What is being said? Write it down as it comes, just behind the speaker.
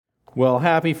Well,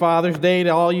 happy Father's Day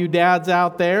to all you dads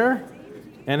out there,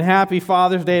 and happy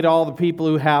Father's Day to all the people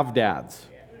who have dads.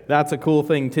 That's a cool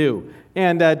thing, too.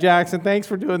 And Jackson, thanks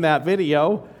for doing that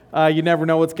video. You never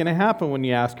know what's going to happen when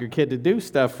you ask your kid to do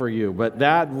stuff for you, but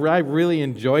I really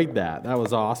enjoyed that. That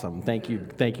was awesome. Thank you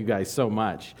guys so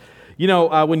much. You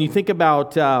know, when you think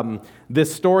about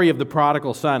this story of the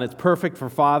prodigal son, it's perfect for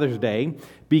Father's Day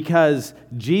because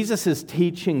Jesus is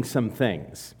teaching some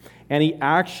things. And he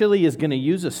actually is going to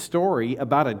use a story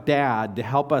about a dad to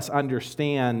help us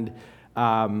understand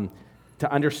him.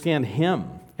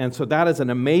 And so that is an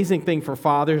amazing thing for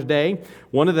Father's Day.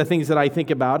 One of the things that I think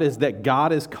about is that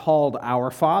God is called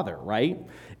our Father, right?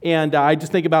 And I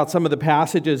just think about some of the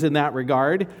passages in that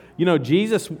regard. You know,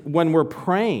 Jesus, when we're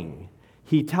praying,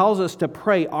 he tells us to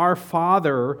pray, "Our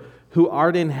Father who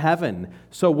art in heaven."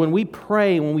 So when we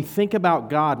pray, when we think about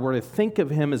God, we're to think of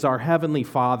him as our heavenly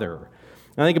Father.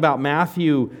 I think about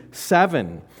Matthew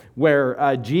 7,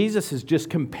 where Jesus is just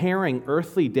comparing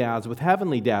earthly dads with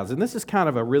heavenly dads. And this is kind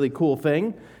of a really cool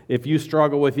thing if you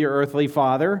struggle with your earthly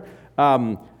father.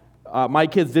 My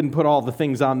kids didn't put all the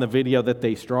things on the video that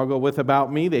they struggle with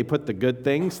about me. They put the good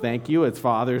things. Thank you. It's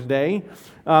Father's Day.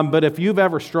 But if you've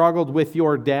ever struggled with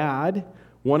your dad,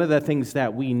 one of the things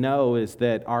that we know is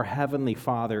that our heavenly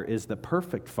Father is the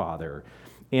perfect Father.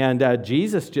 And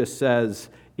Jesus just says,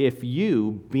 if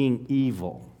you, being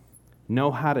evil,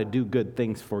 know how to do good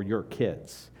things for your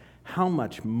kids, how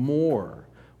much more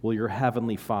will your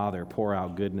heavenly Father pour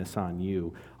out goodness on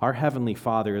you? Our heavenly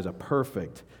Father is a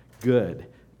perfect, good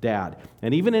dad.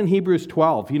 And even in Hebrews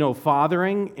 12, you know,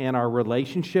 fathering and our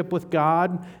relationship with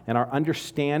God and our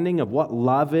understanding of what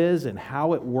love is and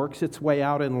how it works its way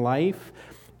out in life,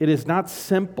 it is not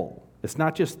simple. It's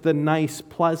not just the nice,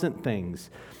 pleasant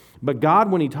things. But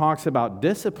God, when he talks about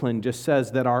discipline, just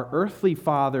says that our earthly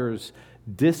fathers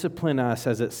discipline us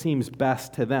as it seems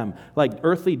best to them. Like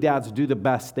earthly dads do the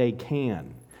best they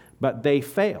can, but they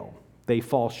fail. They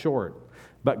fall short.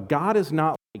 But God is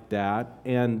not like that.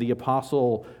 And the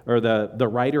apostle or the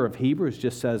writer of Hebrews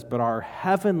just says, but our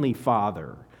heavenly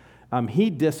Father, he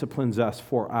disciplines us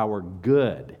for our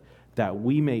good, that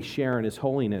we may share in his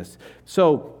holiness.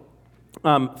 So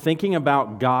thinking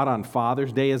about God on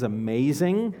Father's Day is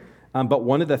amazing. But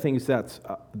one of the things that's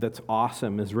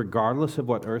awesome is regardless of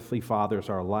what earthly fathers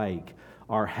are like,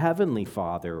 our heavenly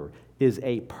Father is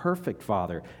a perfect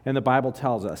Father. And the Bible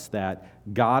tells us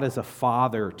that God is a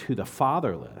father to the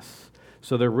fatherless.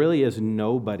 So there really is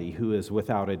nobody who is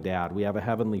without a dad. We have a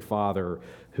heavenly Father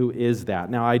who is that.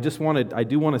 Now, I do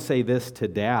want to say this to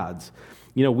dads.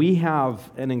 You know, we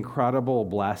have an incredible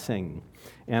blessing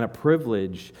and a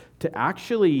privilege to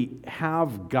actually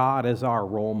have God as our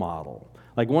role model.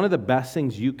 Like one of the best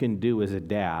things you can do as a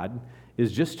dad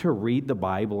is just to read the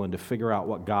Bible and to figure out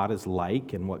what God is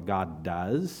like and what God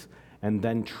does, and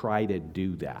then try to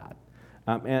do that.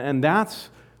 And that's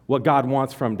what God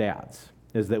wants from dads,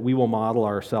 is that we will model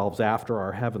ourselves after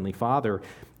our Heavenly Father.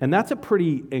 And that's a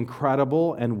pretty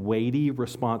incredible and weighty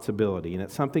responsibility. And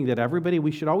it's something that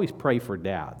we should always pray for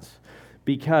dads.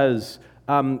 Because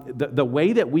the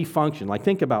way that we function, like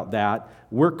think about that,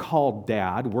 we're called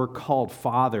dad, we're called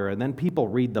father, and then people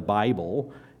read the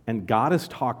Bible, and God is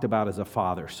talked about as a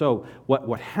father. So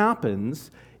what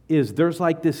happens is there's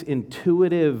like this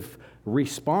intuitive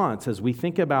response as we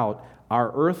think about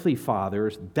our earthly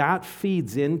fathers, that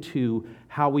feeds into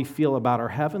how we feel about our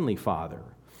heavenly Father.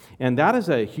 And that is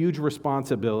a huge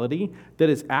responsibility that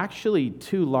is actually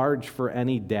too large for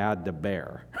any dad to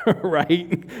bear,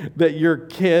 right? That your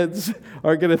kids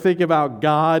are going to think about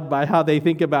God by how they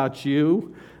think about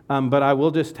you. But I will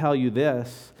just tell you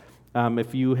this,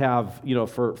 if you have, you know,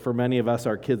 for many of us,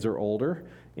 our kids are older,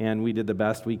 and we did the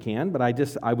best we can. But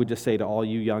I would just say to all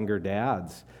you younger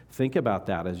dads, think about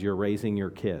that as you're raising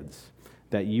your kids,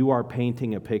 that you are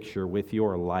painting a picture with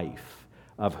your life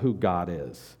of who God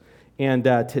is. And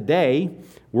today,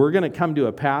 we're going to come to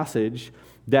a passage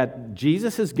that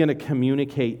Jesus is going to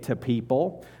communicate to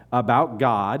people about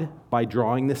God by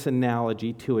drawing this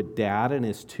analogy to a dad and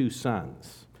his two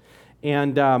sons.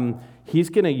 And he's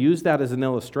going to use that as an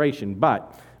illustration.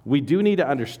 But we do need to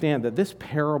understand that this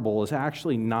parable is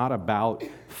actually not about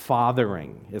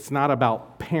fathering. It's not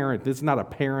about It's not a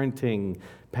parenting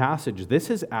passage.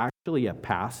 This is actually a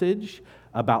passage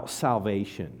about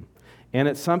salvation. And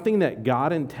it's something that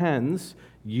God intends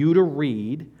you to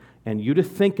read and you to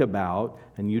think about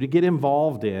and you to get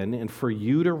involved in, and for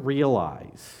you to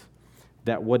realize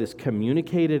that what is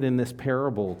communicated in this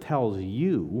parable tells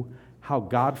you how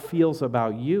God feels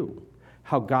about you,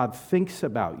 how God thinks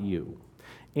about you.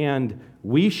 And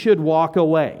we should walk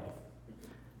away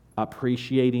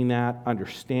appreciating that,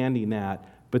 understanding that,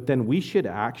 but then we should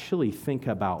actually think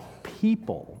about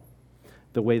people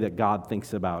the way that God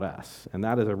thinks about us. And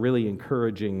that is a really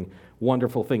encouraging,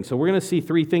 wonderful thing. So we're going to see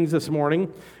three things this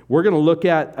morning. We're going to look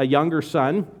at a younger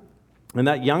son, and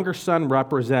that younger son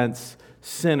represents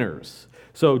sinners.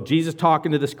 So Jesus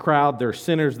talking to this crowd, there's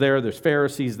sinners there, there's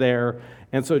Pharisees there,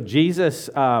 and so Jesus,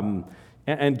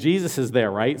 and Jesus is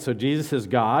there, right? So Jesus is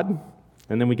God,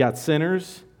 and then we got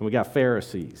sinners, and we got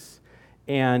Pharisees.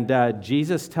 And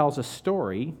Jesus tells a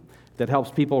story that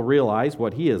helps people realize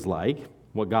what he is like,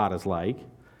 what God is like,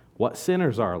 what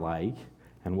sinners are like,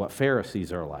 and what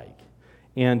Pharisees are like.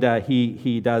 And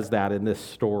he does that in this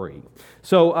story.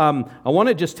 So I want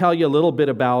to just tell you a little bit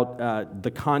about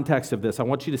the context of this. I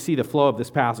want you to see the flow of this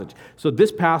passage. So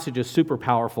this passage is super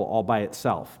powerful all by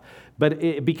itself. But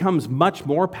it becomes much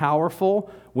more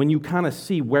powerful when you kind of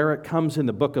see where it comes in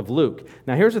the book of Luke.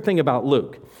 Now here's the thing about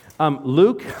Luke.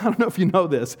 Luke, I don't know if you know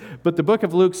this, but the book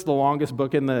of Luke's the longest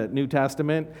book in the New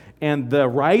Testament. And the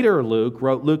writer Luke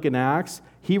wrote Luke and Acts.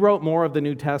 He wrote more of the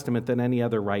New Testament than any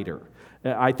other writer.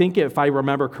 I think if I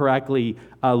remember correctly,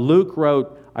 Luke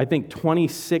wrote, I think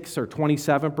 26 or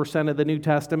 27% of the New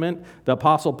Testament. The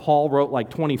Apostle Paul wrote like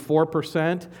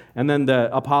 24%, and then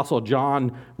the Apostle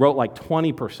John wrote like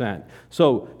 20%.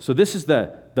 So this is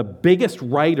the biggest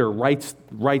writer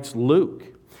writes Luke.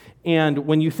 And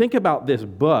when you think about this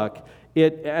book,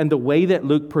 and the way that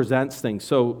Luke presents things.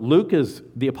 So Luke is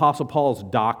the Apostle Paul's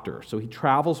doctor. So he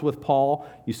travels with Paul.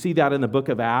 You see that in the book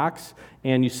of Acts,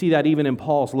 and you see that even in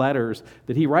Paul's letters,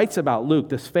 that he writes about Luke,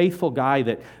 this faithful guy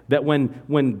that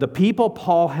when the people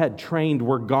Paul had trained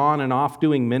were gone and off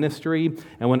doing ministry,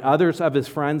 and when others of his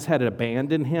friends had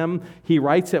abandoned him, he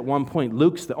writes at one point,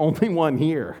 Luke's the only one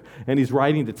here. And he's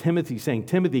writing to Timothy saying,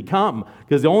 Timothy, come,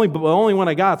 because the only one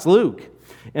I got's Luke.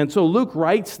 And so Luke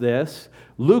writes this.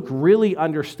 Luke really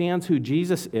understands who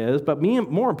Jesus is, but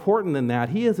more important than that,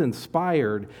 he is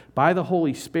inspired by the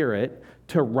Holy Spirit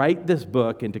to write this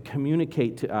book and to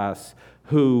communicate to us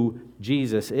who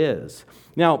Jesus is.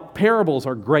 Now, parables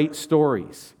are great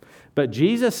stories, but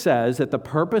Jesus says that the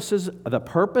purpose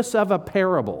of a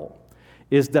parable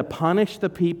is to punish the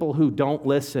people who don't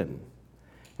listen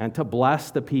and to bless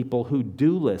the people who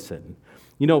do listen.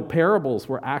 You know, parables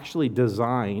were actually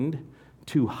designed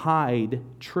to hide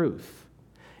truth.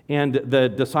 And the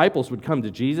disciples would come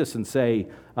to Jesus and say,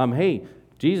 hey,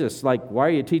 Jesus, why are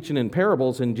you teaching in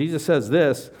parables? And Jesus says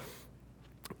this,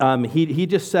 he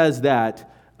just says that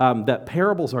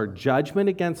parables are judgment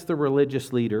against the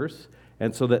religious leaders,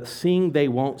 and so that seeing they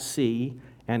won't see,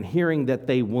 and hearing that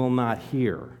they will not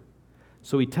hear.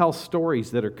 So he tells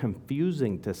stories that are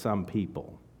confusing to some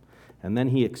people, and then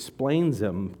he explains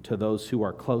them to those who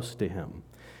are close to him.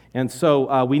 And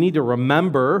so we need to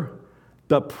remember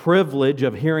the privilege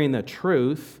of hearing the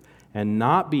truth and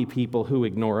not be people who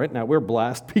ignore it. Now, we're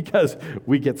blessed because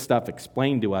we get stuff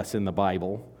explained to us in the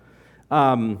Bible.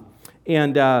 So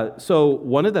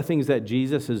one of the things that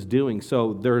Jesus is doing,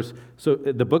 so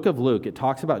the book of Luke, it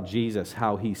talks about Jesus,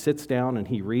 how he sits down and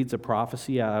he reads a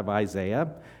prophecy out of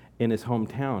Isaiah in his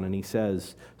hometown, and he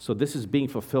says, so this is being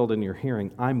fulfilled in your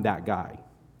hearing, I'm that guy.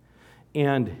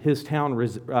 And his town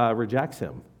rejects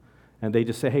him. And they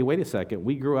just say, hey, wait a second,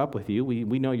 we grew up with you.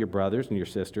 We know your brothers and your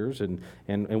sisters, and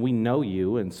we know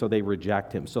you, and so they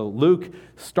reject him. So Luke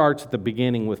starts at the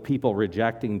beginning with people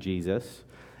rejecting Jesus,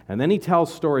 and then he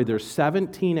tells story. There's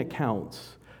 17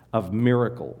 accounts of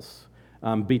miracles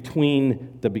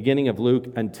between the beginning of Luke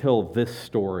until this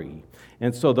story.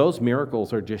 And so those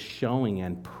miracles are just showing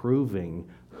and proving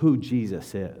who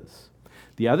Jesus is.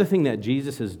 The other thing that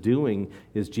Jesus is doing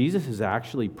is Jesus is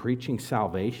actually preaching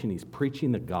salvation. He's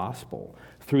preaching the gospel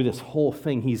through this whole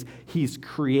thing. He's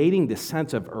creating this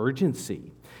sense of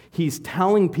urgency. He's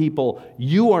telling people,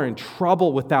 you are in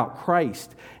trouble without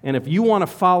Christ. And if you want to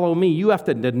follow me, you have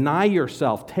to deny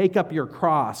yourself, take up your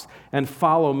cross, and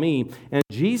follow me. And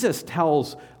Jesus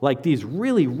tells these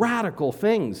really radical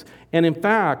things. And in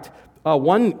fact,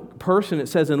 one person, it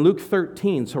says in Luke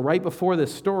 13, so right before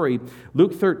this story,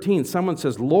 Luke 13, someone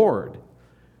says, Lord,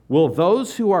 will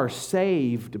those who are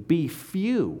saved be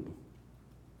few?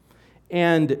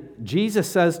 And Jesus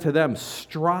says to them,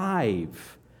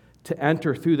 strive to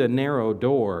enter through the narrow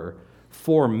door,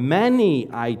 for many,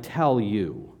 I tell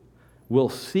you, will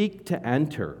seek to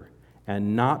enter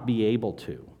and not be able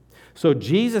to. So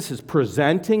Jesus is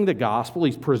presenting the gospel,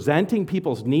 he's presenting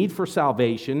people's need for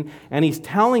salvation, and he's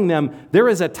telling them there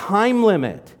is a time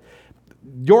limit.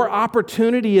 Your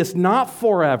opportunity is not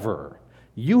forever.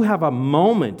 You have a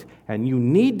moment, and you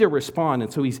need to respond.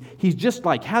 And so he's just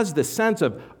has this sense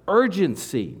of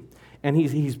urgency, and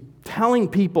he's telling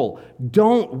people,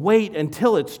 don't wait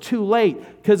until it's too late,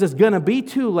 because it's going to be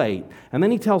too late. And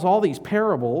then he tells all these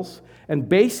parables, and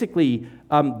basically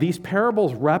these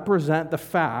parables represent the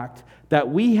fact that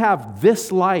we have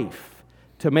this life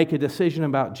to make a decision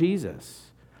about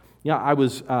Jesus. Yeah, I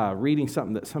was reading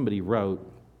something that somebody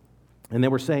wrote, and they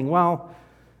were saying, well,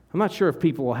 I'm not sure if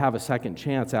people will have a second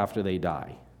chance after they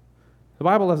die. The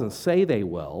Bible doesn't say they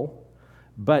will,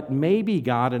 but maybe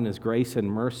God in His grace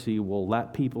and mercy will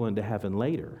let people into heaven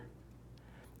later.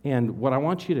 And what I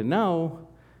want you to know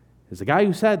is the guy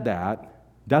who said that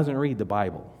doesn't read the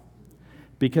Bible.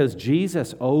 Because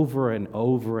Jesus over and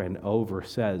over and over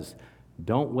says,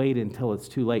 don't wait until it's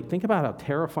too late. Think about how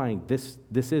terrifying this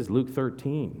is, Luke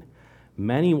 13.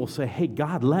 Many will say, hey,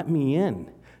 God, let me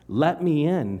in. Let me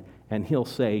in. And He'll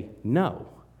say, no,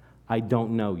 I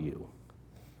don't know you.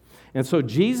 And so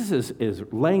Jesus is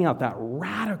laying out that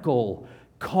radical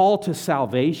call to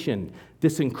salvation,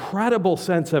 this incredible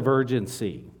sense of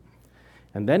urgency.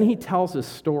 And then He tells a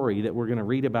story that we're going to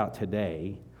read about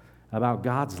today about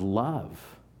God's love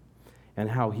and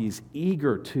how He's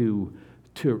eager to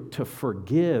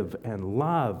forgive and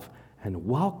love and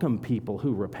welcome people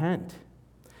who repent.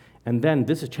 And then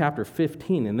this is chapter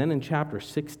 15. And then in chapter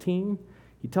 16,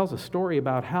 He tells a story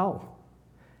about hell.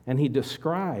 And He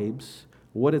describes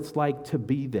what it's like to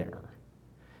be there.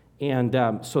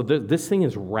 And so this thing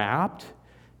is wrapped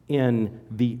in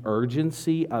the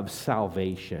urgency of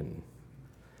salvation.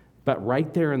 But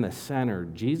right there in the center,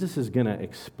 Jesus is going to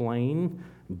explain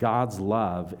God's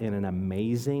love in an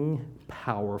amazing,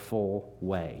 powerful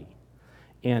way.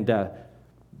 And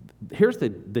here's the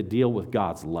deal with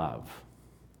God's love.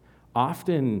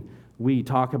 Often we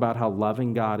talk about how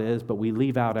loving God is, but we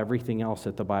leave out everything else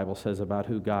that the Bible says about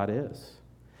who God is.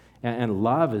 And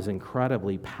love is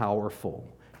incredibly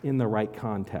powerful in the right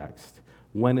context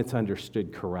when it's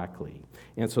understood correctly.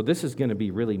 And so this is going to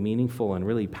be really meaningful and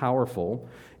really powerful.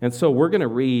 And so we're going to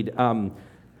read,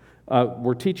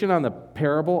 we're teaching on the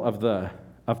parable of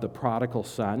the prodigal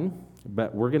son,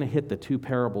 but we're going to hit the two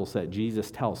parables that Jesus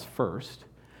tells first.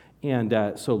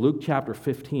 And so Luke chapter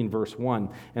 15, verse 1.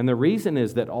 And the reason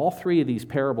is that all three of these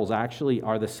parables actually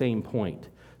are the same point.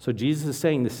 So Jesus is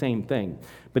saying the same thing,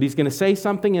 but He's going to say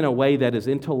something in a way that is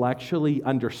intellectually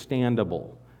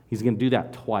understandable. He's going to do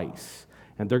that twice,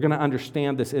 and they're going to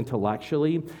understand this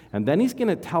intellectually, and then He's going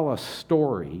to tell a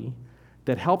story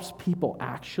that helps people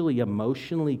actually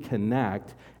emotionally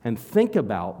connect and think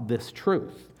about this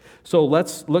truth. So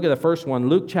let's look at the first one,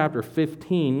 Luke chapter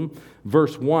 15,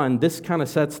 verse 1. This kind of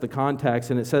sets the context,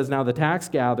 and it says, now the tax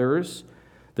gatherers,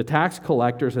 the tax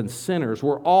collectors, and sinners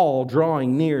were all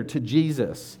drawing near to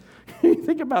Jesus.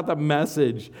 Think about the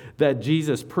message that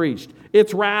Jesus preached.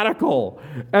 It's radical,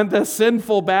 and the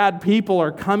sinful, bad people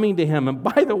are coming to Him. And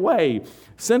by the way,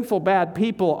 sinful, bad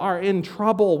people are in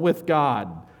trouble with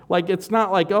God. Like, it's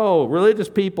not like, oh, religious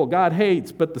people God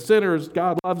hates, but the sinners,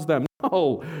 God loves them.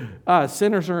 No,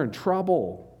 sinners are in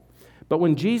trouble. But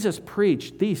when Jesus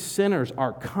preached, these sinners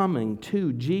are coming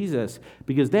to Jesus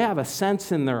because they have a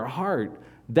sense in their heart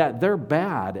that they're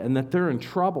bad and that they're in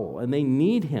trouble and they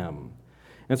need Him.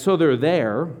 And so they're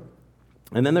there.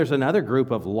 And then there's another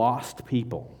group of lost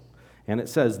people. And it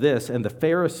says this, and the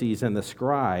Pharisees and the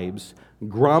scribes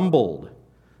grumbled,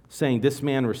 saying, this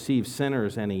man receives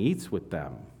sinners and He eats with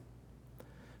them.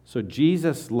 So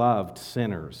Jesus loved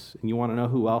sinners. And you want to know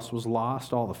who else was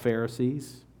lost? All the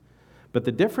Pharisees. But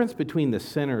the difference between the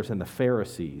sinners and the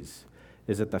Pharisees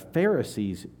is that the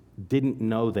Pharisees didn't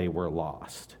know they were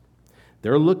lost.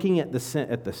 They're looking at the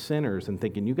sinners and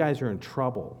thinking, you guys are in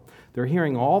trouble. They're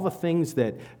hearing all the things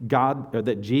that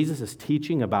that Jesus is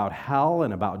teaching about hell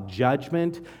and about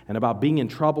judgment and about being in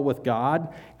trouble with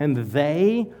God. And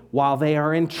they, while they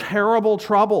are in terrible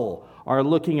trouble, are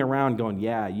looking around going,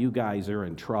 yeah, you guys are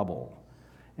in trouble.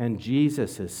 And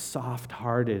Jesus is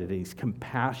soft-hearted and He's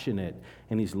compassionate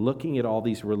and He's looking at all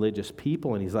these religious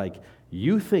people and He's like,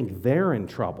 you think they're in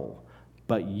trouble,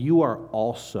 but you are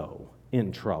also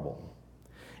in trouble.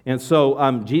 And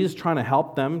so Jesus is trying to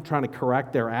help them, trying to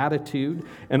correct their attitude.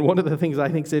 And one of the things I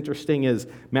think is interesting is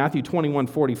Matthew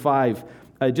 21:45.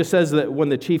 It just says that when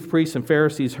the chief priests and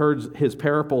Pharisees heard His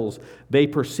parables, they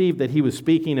perceived that He was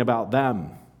speaking about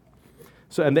them.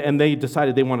 So, and they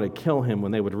decided they wanted to kill Him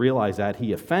when they would realize that.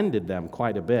 He offended them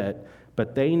quite a bit,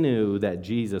 but they knew that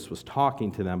Jesus was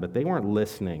talking to them, but they weren't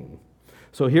listening.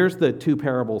 So here's the two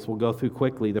parables we'll go through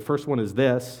quickly. The first one is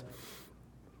this,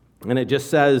 and it just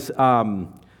says,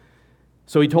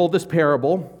 so He told this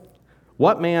parable,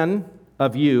 what man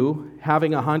of you,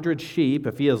 having 100 sheep,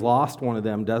 if he has lost one of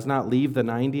them, does not leave the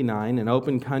 99 in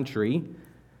open country?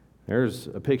 There's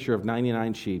a picture of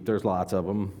 99 sheep. There's lots of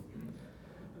them.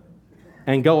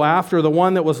 and go after the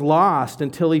one that was lost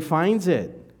until he finds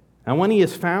it. And when he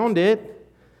has found it,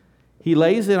 he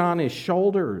lays it on his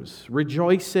shoulders,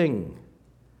 rejoicing.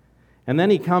 And then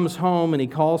he comes home and he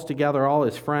calls together all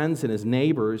his friends and his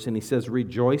neighbors, and he says,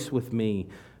 "Rejoice with me,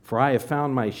 for I have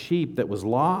found my sheep that was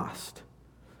lost."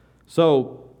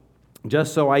 So,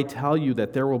 just so I tell you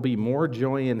that there will be more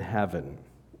joy in heaven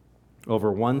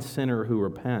over one sinner who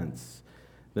repents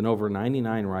than over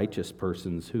 99 righteous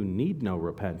persons who need no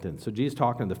repentance. So Jesus is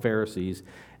talking to the Pharisees,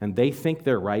 and they think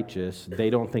they're righteous. They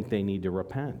don't think they need to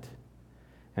repent.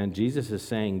 And Jesus is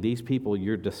saying, these people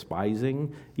you're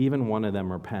despising, even one of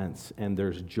them repents, and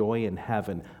there's joy in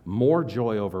heaven, more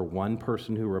joy over one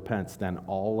person who repents than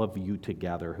all of you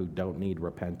together who don't need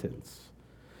repentance.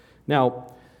 Now,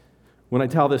 when I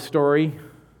tell this story,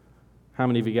 how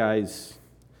many of you guys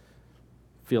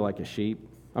feel like a sheep?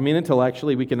 I mean,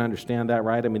 intellectually, we can understand that,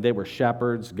 right? I mean, they were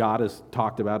shepherds. God is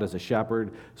talked about as a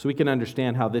shepherd, so we can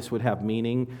understand how this would have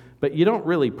meaning. But you don't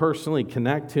really personally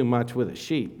connect too much with a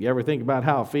sheep. You ever think about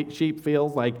how a sheep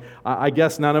feels? Like, I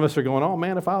guess none of us are going, "Oh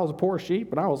man, if I was a poor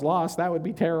sheep and I was lost, that would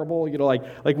be terrible." You know,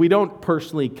 like we don't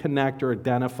personally connect or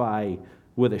identify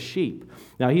with a sheep.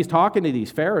 Now, he's talking to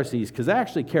these Pharisees because they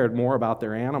actually cared more about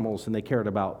their animals than they cared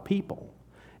about people.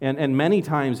 And many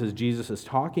times as Jesus is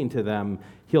talking to them,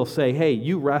 he'll say, "Hey,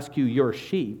 you rescue your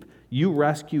sheep. You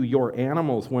rescue your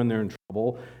animals when they're in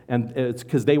trouble." And it's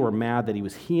because they were mad that he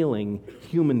was healing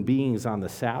human beings on the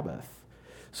Sabbath.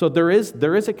 So there is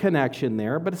a connection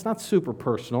there, but it's not super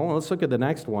personal. Let's look at the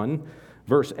next one.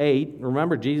 Verse 8.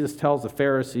 Remember, Jesus tells the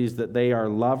Pharisees that they are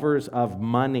lovers of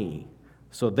money.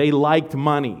 So they liked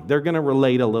money. They're going to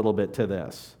relate a little bit to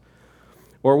this.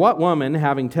 "Or what woman,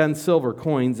 having 10 silver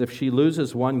coins, if she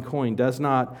loses one coin, does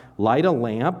not light a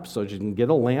lamp," so she can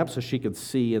get a lamp so she could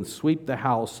see, "and sweep the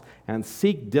house and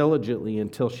seek diligently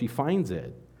until she finds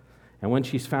it? And when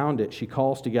she's found it, she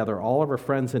calls together all of her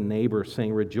friends and neighbors,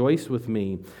 saying, 'Rejoice with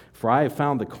me, for I have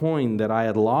found the coin that I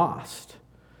had lost.'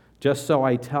 Just so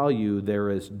I tell you, there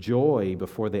is joy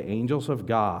before the angels of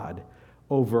God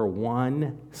over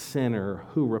one sinner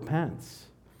who repents."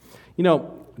 You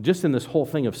know, just in this whole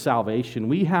thing of salvation,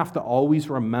 we have to always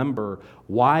remember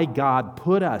why God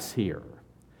put us here.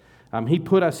 He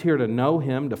put us here to know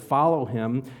Him, to follow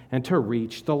Him, and to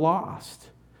reach the lost.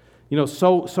 You know,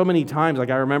 so many times,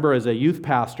 like I remember as a youth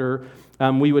pastor,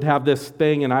 we would have this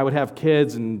thing, and I would have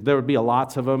kids, and there would be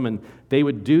lots of them, and they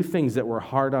would do things that were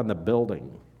hard on the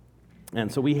building.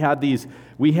 And so we had this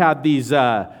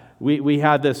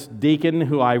deacon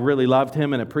who I really loved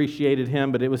him and appreciated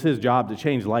him, but it was his job to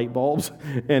change light bulbs.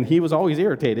 And he was always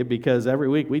irritated because every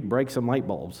week we'd break some light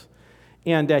bulbs.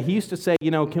 And he used to say,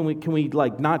 you know, can we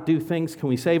like not do things? Can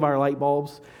we save our light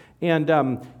bulbs? And,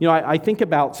 you know, I think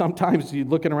about sometimes you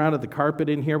looking around at the carpet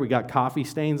in here, we got coffee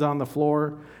stains on the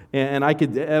floor. And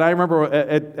I remember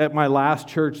at my last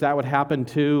church that would happen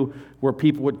too, where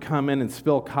people would come in and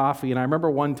spill coffee. And I remember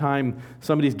one time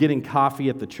somebody's getting coffee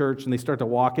at the church and they start to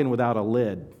walk in without a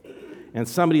lid. And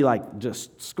somebody like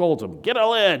just scolds them, "Get a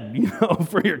lid, you know,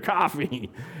 for your coffee."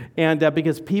 And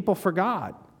because people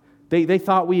forgot. They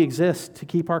thought we exist to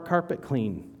keep our carpet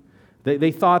clean.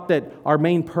 They thought that our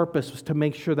main purpose was to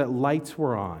make sure that lights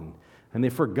were on. And they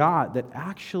forgot that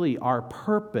actually our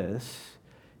purpose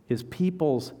is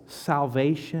people's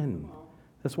salvation.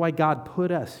 That's why God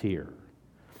put us here.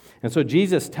 And so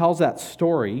Jesus tells that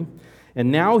story,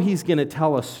 and now he's going to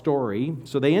tell a story.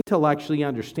 So they intellectually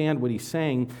understand what he's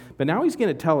saying, but now he's going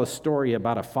to tell a story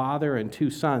about a father and two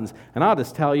sons. And I'll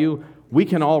just tell you, we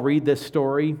can all read this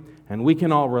story, and we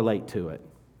can all relate to it.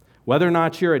 Whether or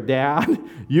not you're a dad,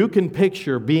 you can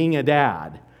picture being a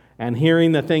dad and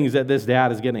hearing the things that this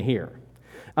dad is going to hear.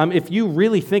 If you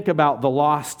really think about the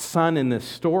lost son in this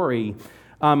story,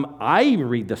 I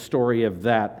read the story of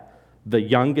the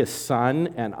youngest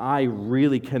son, and I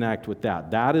really connect with that.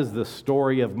 That is the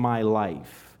story of my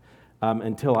life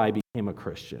until I became a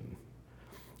Christian.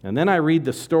 And then I read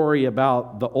the story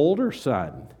about the older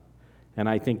son, and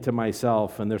I think to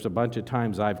myself, and there's a bunch of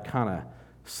times I've kind of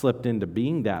slipped into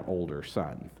being that older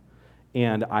son,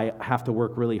 and I have to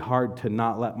work really hard to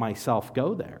not let myself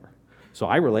go there. So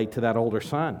I relate to that older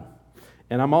son.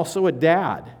 And I'm also a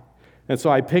dad. And so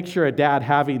I picture a dad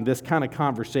having this kind of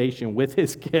conversation with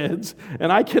his kids,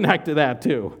 and I connect to that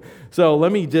too. So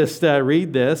let me just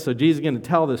read this. So Jesus is going to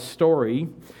tell this story.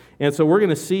 And so we're going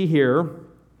to see here,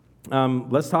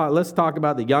 let's talk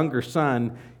about the younger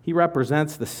son. He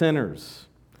represents the sinners.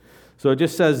 So it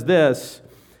just says this,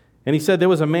 "And he said there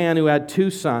was a man who had 2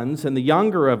 sons, and the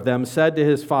younger of them said to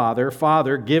his father,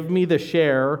 'Father, give me the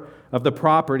share of the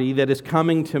property that is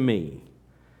coming to me.'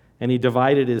 And he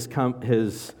divided his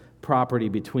property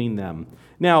between them."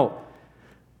 Now,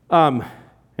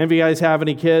 Any of you guys have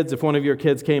any kids? If one of your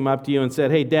kids came up to you and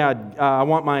said, "Hey, Dad, I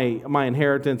want my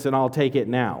inheritance and I'll take it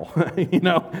now."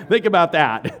 Think about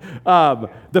that.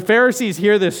 The Pharisees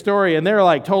hear this story and they're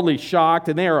like totally shocked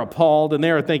and they are appalled and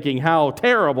they are thinking how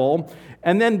terrible.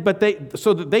 And then,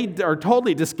 they are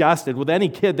totally disgusted with any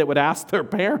kid that would ask their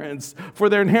parents for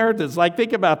their inheritance. Like,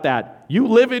 think about that. You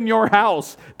live in your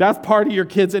house. That's part of your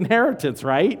kid's inheritance,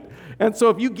 right? And so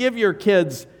if you give your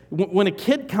kids, when a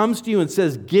kid comes to you and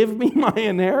says, "Give me my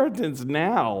inheritance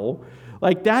now,"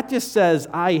 like that just says,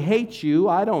 "I hate you.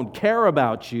 I don't care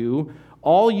about you.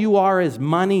 All you are is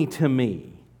money to me."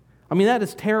 I mean, that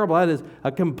is terrible. That is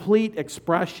a complete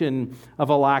expression of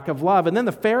a lack of love. And then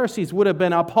the Pharisees would have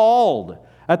been appalled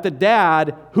at the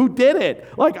dad who did it.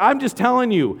 Like, I'm just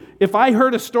telling you, if I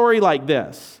heard a story like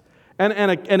this,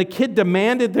 and a kid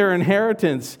demanded their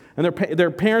inheritance, and their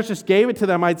parents just gave it to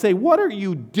them, I'd say, "What are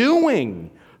you doing?"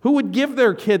 Who would give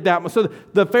their kid that much? So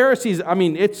the Pharisees, I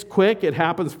mean, it's quick, it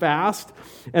happens fast.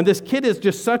 And this kid is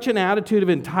just such an attitude of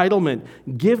entitlement.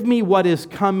 Give me what is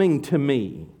coming to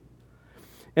me.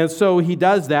 And so he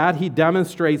does that. He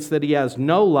demonstrates that he has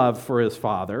no love for his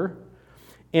father.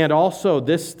 And also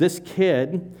this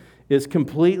kid is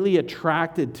completely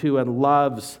attracted to and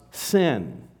loves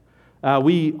sin.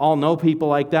 We all know people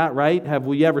like that, right? Have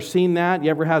we ever seen that? You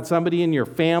ever had somebody in your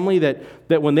family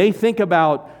that when they think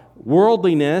about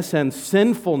worldliness and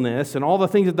sinfulness and all the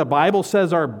things that the Bible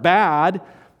says are bad,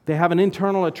 they have an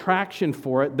internal attraction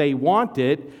for it. They want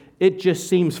it. It just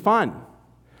seems fun.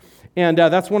 And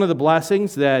that's one of the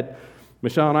blessings that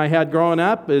Michelle and I had growing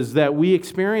up, is that we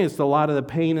experienced a lot of the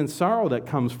pain and sorrow that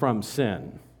comes from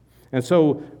sin. And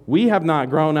so we have not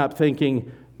grown up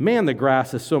thinking, "Man, the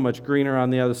grass is so much greener on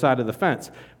the other side of the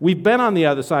fence." We've been on the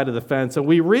other side of the fence and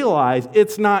we realize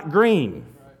it's not green.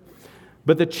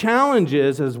 But the challenge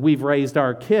is, as we've raised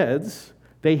our kids,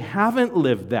 they haven't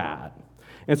lived that.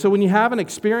 And so when you haven't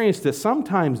experienced it,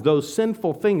 sometimes those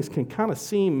sinful things can kind of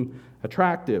seem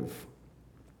attractive.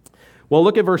 Well,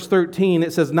 look at verse 13.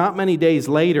 It says, "Not many days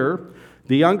later,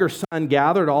 the younger son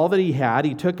gathered all that he had.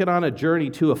 He took it on a journey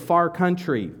to a far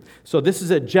country." So this is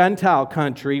a Gentile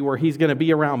country where he's going to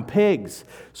be around pigs.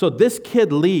 So this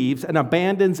kid leaves and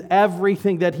abandons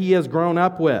everything that he has grown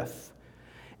up with.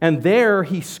 And there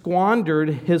he squandered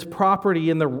his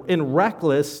property in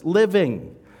reckless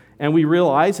living. And we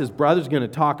realize his brother's going to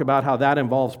talk about how that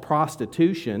involves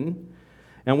prostitution.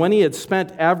 And when he had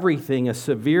spent everything, a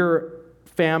severe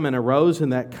famine arose in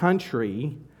that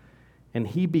country, and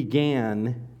he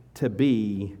began to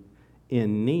be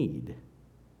in need.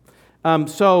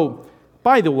 So,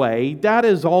 by the way, that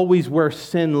is always where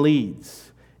sin leads.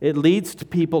 It leads to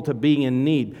people to being in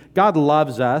need. God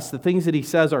loves us. The things that he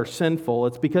says are sinful,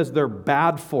 it's because they're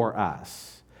bad for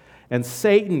us. And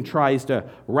Satan tries to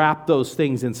wrap those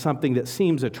things in something that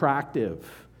seems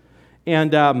attractive.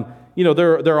 And,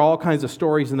 there are all kinds of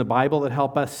stories in the Bible that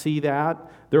help us see that.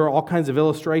 There are all kinds of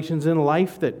illustrations in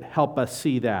life that help us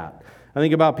see that. I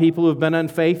think about people who have been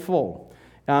unfaithful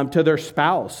to their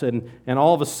spouse, and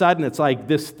all of a sudden it's like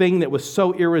this thing that was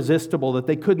so irresistible that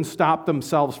they couldn't stop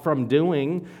themselves from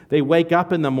doing. They wake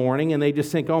up in the morning and they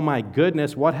just think, "Oh my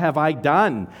goodness, what have I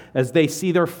done?" As they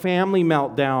see their family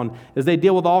melt down, as they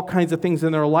deal with all kinds of things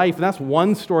in their life. And that's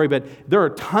one story, but there are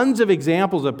tons of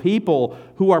examples of people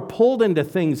who are pulled into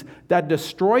things that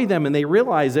destroy them, and they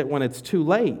realize it when it's too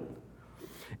late.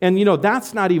 And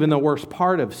that's not even the worst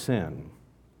part of sin.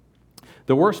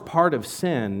 The worst part of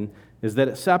sin is that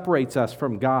it separates us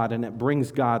from God and it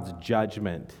brings God's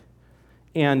judgment.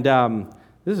 And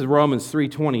this is Romans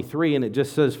 3:23, and it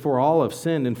just says, "For all have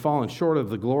sinned and fallen short of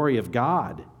the glory of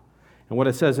God." And what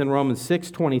it says in Romans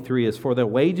 6:23 is, "For the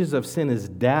wages of sin is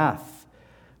death,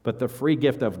 but the free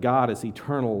gift of God is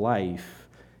eternal life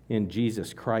in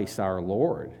Jesus Christ our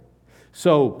Lord."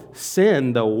 So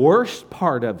sin, the worst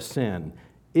part of sin,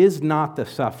 is not the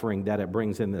suffering that it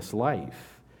brings in this life.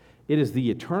 It is the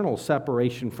eternal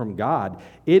separation from God.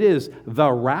 It is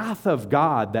the wrath of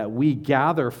God that we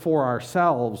gather for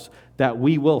ourselves that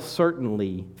we will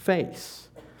certainly face.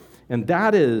 And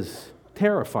that is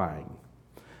terrifying.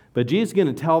 But Jesus is going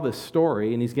to tell this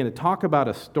story, and he's going to talk about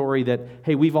a story that,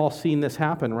 hey, we've all seen this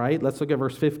happen, right? Let's look at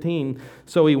verse 15.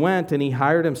 "So he went and he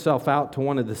hired himself out to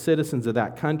one of the citizens of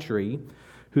that country,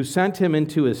 who sent him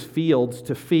into his fields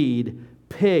to feed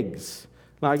pigs."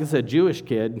 Like I said, Jewish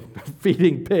kid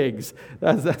feeding pigs.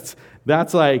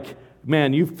 That's like,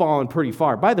 man, you've fallen pretty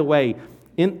far. By the way,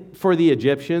 for the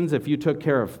Egyptians, if you took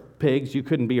care of pigs, you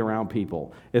couldn't be around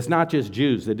people. It's not just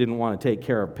Jews that didn't want to take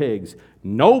care of pigs.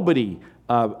 Nobody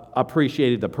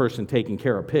appreciated the person taking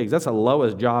care of pigs. That's the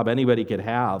lowest job anybody could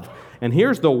have. And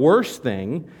here's the worst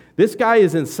thing. This guy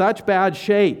is in such bad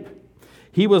shape.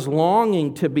 He was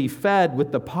longing to be fed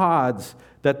with the pods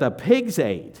that the pigs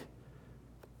ate.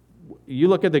 You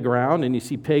look at the ground and you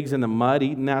see pigs in the mud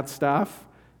eating that stuff.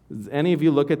 Does any of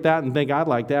you look at that and think, I'd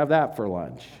like to have that for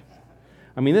lunch?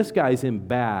 I mean, this guy's in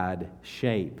bad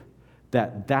shape.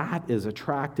 That is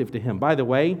attractive to him. By the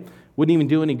way, wouldn't even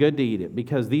do any good to eat it,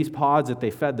 because these pods that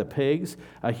they fed the pigs,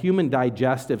 a human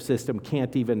digestive system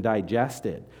can't even digest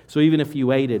it. So even if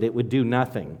you ate it, it would do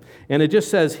nothing. And it just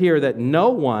says here that no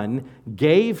one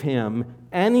gave him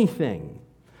anything.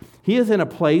 He is in a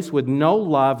place with no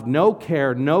love, no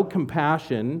care, no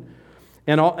compassion.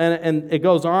 And it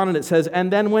goes on and it says,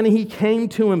 and then when he came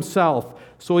to himself,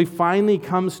 so he finally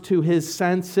comes to his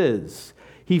senses.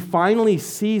 He finally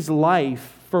sees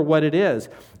life for what it is.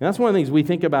 And that's one of the things we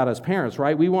think about as parents,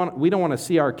 right? We don't want to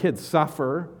see our kids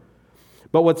suffer.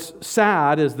 But what's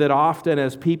sad is that often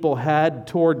as people head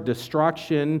toward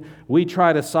destruction, we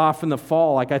try to soften the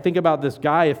fall. Like I think about this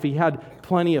guy, if he had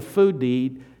plenty of food to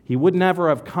eat, he would never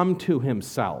have come to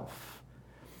himself.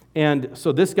 And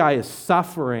so this guy is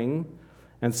suffering.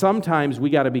 And sometimes we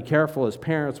got to be careful as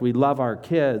parents. We love our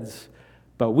kids,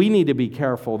 but we need to be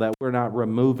careful that we're not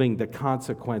removing the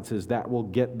consequences that will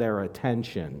get their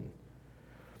attention.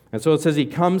 And so it says he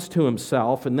comes to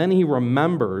himself, and then he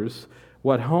remembers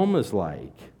what home is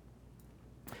like.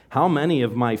 How many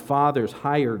of my father's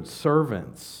hired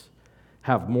servants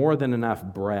have more than enough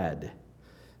bread,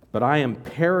 but I am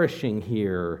perishing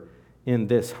here in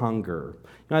this hunger.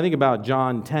 I think about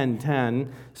John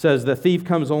 10:10 says, the thief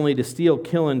comes only to steal,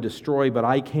 kill, and destroy, but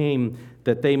I came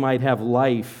that they might have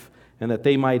life and that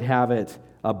they might have it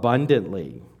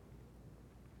abundantly.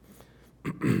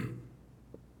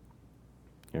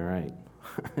 All right.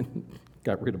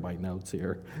 Got rid of my notes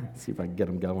here. Let's see if I can get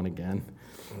them going again.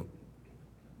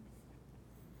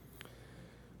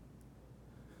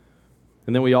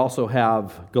 And then we also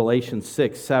have Galatians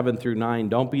 6:7-9.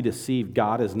 Don't be deceived,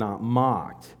 God is not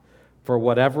mocked. For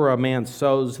whatever a man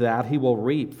sows, that he will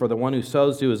reap. For the one who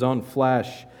sows to his own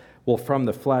flesh will from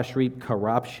the flesh reap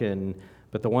corruption,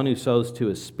 but the one who sows to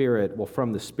his spirit will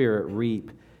from the spirit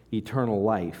reap eternal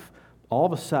life. All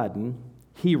of a sudden,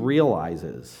 he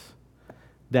realizes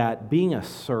that being a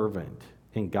servant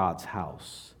in God's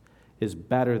house is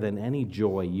better than any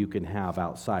joy you can have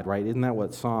outside, right? Isn't that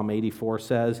what Psalm 84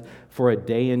 says? For a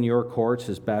day in your courts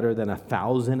is better than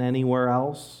 1,000 anywhere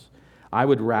else. I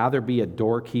would rather be a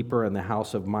doorkeeper in the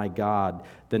house of my God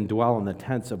than dwell in the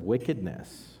tents of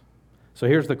wickedness. So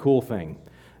here's the cool thing.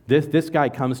 This guy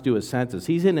comes to his senses.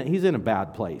 He's in a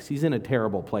bad place. He's in a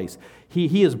terrible place.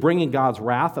 He is bringing God's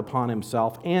wrath upon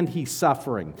himself, and he's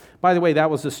suffering. By the way, that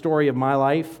was the story of my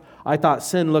life. I thought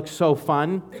sin looked so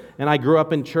fun, and I grew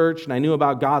up in church, and I knew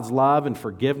about God's love and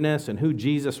forgiveness and who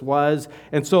Jesus was.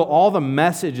 And so all the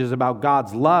messages about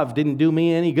God's love didn't do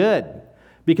me any good,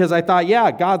 because I thought,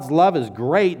 yeah, God's love is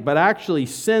great, but actually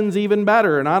sin's even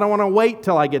better, and I don't want to wait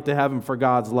till I get to heaven for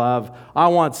God's love. I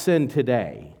want sin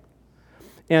today.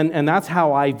 And that's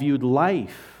how I viewed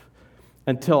life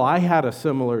until I had a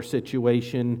similar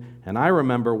situation. And I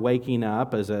remember waking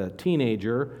up as a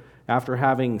teenager after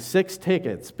having 6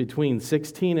 tickets between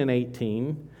 16 and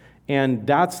 18. And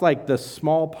that's like the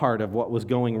small part of what was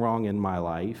going wrong in my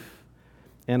life.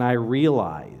 And I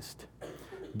realized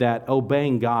that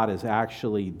obeying God is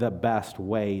actually the best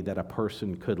way that a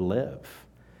person could live.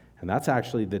 And that's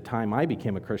actually the time I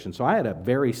became a Christian. So I had a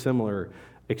very similar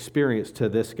experience to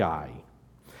this guy.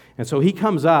 And so he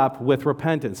comes up with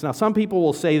repentance. Now, some people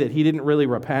will say that he didn't really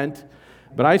repent,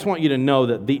 but I just want you to know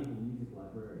that the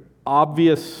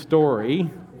obvious story...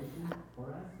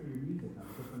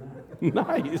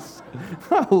 Nice.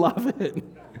 I love it.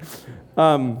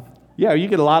 Yeah, you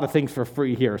get a lot of things for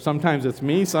free here. Sometimes it's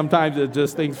me, sometimes it's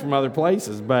just things from other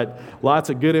places, but lots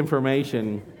of good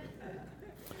information.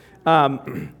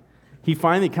 He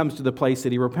finally comes to the place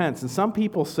that he repents. And some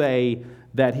people say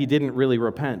that he didn't really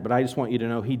repent, but I just want you to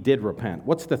know he did repent.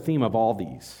 What's the theme of all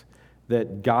these?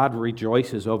 That God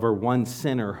rejoices over one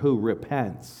sinner who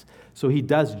repents. So he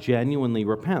does genuinely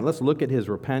repent. Let's look at his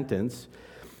repentance.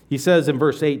 He says in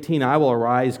verse 18, I will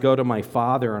arise, go to my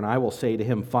father, and I will say to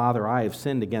him, Father, I have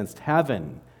sinned against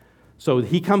heaven. So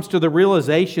he comes to the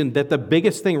realization that the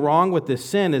biggest thing wrong with this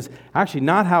sin is actually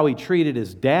not how he treated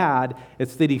his dad,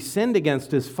 it's that he sinned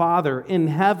against his Father in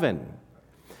heaven.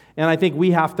 And I think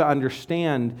we have to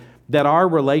understand that our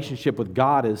relationship with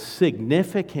God is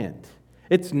significant.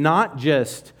 It's not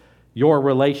just your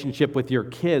relationship with your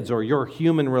kids or your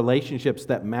human relationships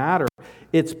that matter.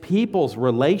 It's people's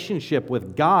relationship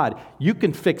with God. You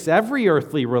can fix every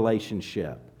earthly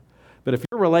relationship. But if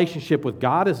your relationship with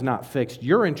God is not fixed,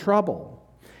 you're in trouble.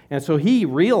 And so he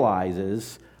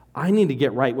realizes, I need to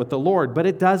get right with the Lord. But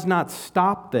it does not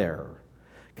stop there.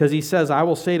 Because he says, I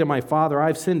will say to my Father,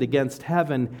 I've sinned against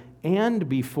heaven and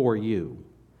before you.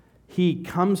 He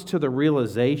comes to the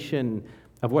realization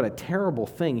of what a terrible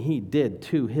thing he did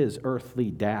to his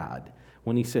earthly dad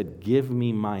when he said, give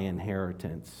me my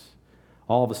inheritance.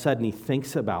 All of a sudden he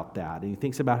thinks about that, and he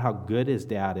thinks about how good his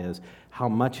dad is, how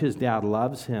much his dad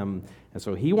loves him, and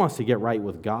so he wants to get right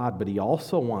with God, but he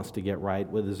also wants to get right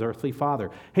with his earthly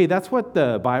father. Hey, that's what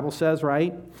the Bible says,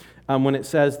 right? When it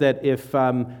says that if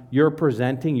you're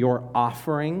presenting your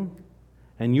offering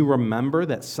and you remember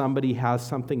that somebody has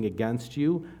something against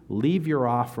you, leave your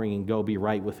offering and go be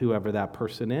right with whoever that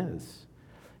person is.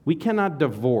 We cannot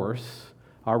divorce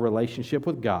our relationship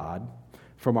with God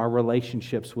from our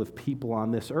relationships with people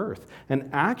on this earth. And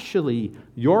actually,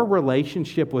 your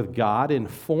relationship with God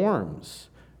informs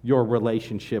your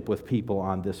relationship with people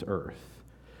on this earth.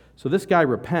 So this guy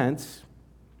repents,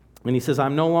 and he says,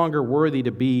 I'm no longer worthy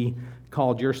to be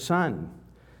called your son.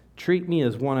 Treat me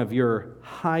as one of your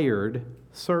hired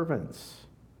servants.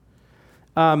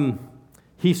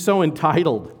 He's so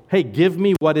entitled. Hey, give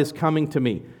me what is coming to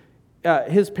me.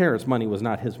 His parents' money was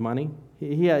not his money.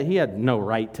 He had no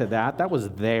right to that. That was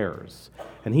theirs.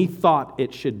 And he thought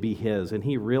it should be his. And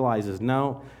he realizes,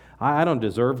 no, I don't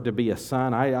deserve to be a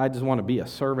son. I just want to be a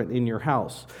servant in your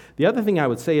house. The other thing I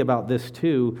would say about this,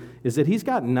 too, is that he's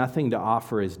got nothing to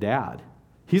offer his dad.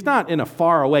 He's not in a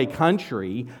faraway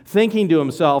country thinking to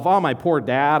himself, oh, my poor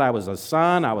dad, I was a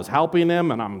son, I was helping him,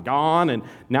 and I'm gone, and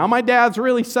now my dad's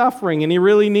really suffering, and he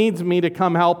really needs me to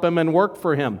come help him and work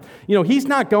for him. You know, he's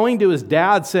not going to his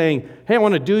dad saying, hey, I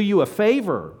want to do you a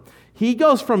favor. He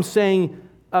goes from saying,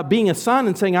 being a son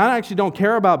and saying, I actually don't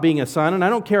care about being a son, and I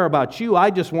don't care about you, I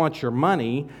just want your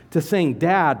money, to saying,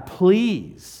 Dad,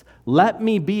 please, let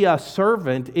me be a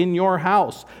servant in your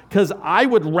house, because I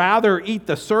would rather eat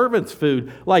the servants'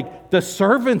 food. Like, the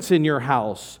servants in your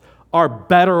house are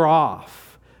better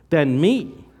off than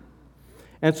me.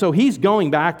 And so he's going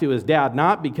back to his dad,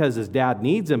 not because his dad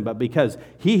needs him, but because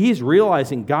he's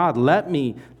realizing, Dad, let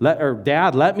me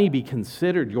be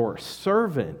considered your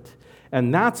servant.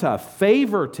 And that's a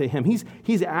favor to him.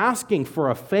 He's asking for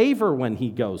a favor when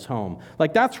he goes home.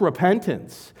 Like, that's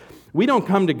repentance. We don't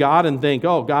come to God and think,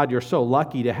 oh, God, you're so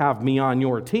lucky to have me on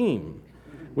your team.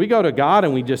 We go to God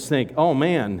and we just think, oh,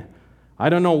 man, I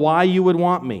don't know why you would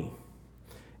want me.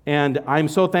 And I'm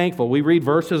so thankful. We read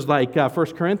verses like 1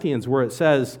 Corinthians where it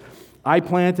says, I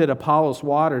planted, Apollos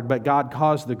watered, but God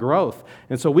caused the growth.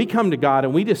 And so we come to God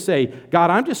and we just say, God,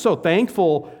 I'm just so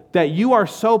thankful that you are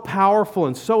so powerful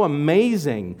and so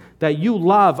amazing that you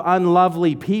love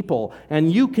unlovely people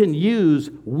and you can use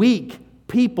weak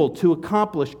people to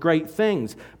accomplish great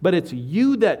things. But it's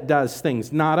you that does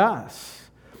things, not us.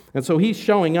 And so he's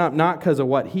showing up not because of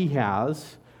what he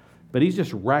has, but he's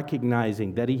just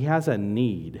recognizing that he has a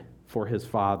need for his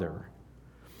father.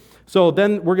 So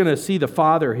then we're going to see the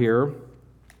father here,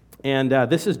 and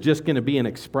this is just going to be an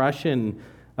expression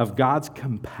of God's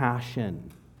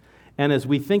compassion. And as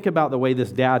we think about the way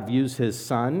this dad views his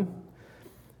son,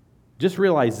 just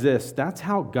realize this, that's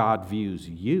how God views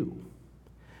you.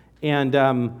 And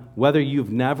whether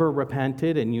you've never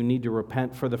repented and you need to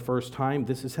repent for the first time,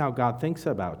 this is how God thinks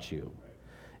about you.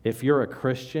 If you're a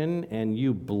Christian and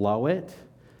you blow it,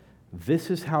 this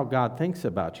is how God thinks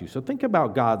about you. So think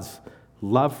about God's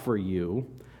love for you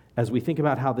as we think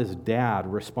about how this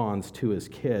dad responds to his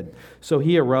kid. So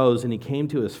he arose and he came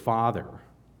to his father.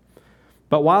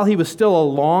 But while he was still a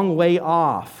long way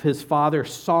off, his father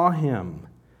saw him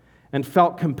and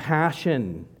felt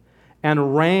compassion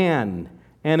and ran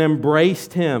and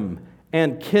embraced him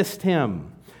and kissed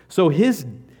him. So his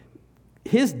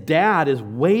dad is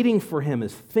waiting for him,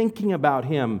 is thinking about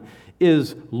him,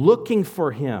 is looking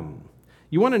for him.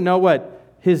 You want to know what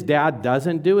his dad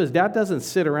doesn't do? His dad doesn't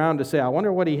sit around to say, I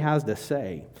wonder what he has to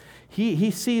say. He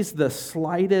sees the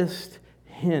slightest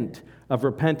hint of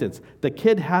repentance. The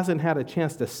kid hasn't had a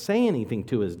chance to say anything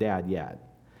to his dad yet.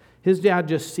 His dad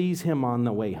just sees him on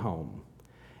the way home.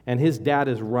 And his dad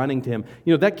is running to him.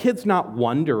 You know, that kid's not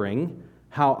wondering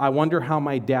I wonder how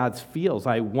my dad feels.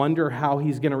 I wonder how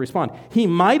he's going to respond. He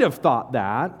might have thought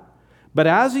that, but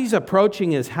as he's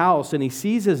approaching his house and he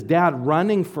sees his dad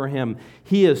running for him,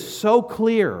 he is so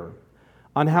clear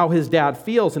on how his dad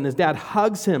feels, and his dad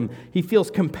hugs him. He feels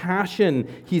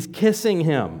compassion. He's kissing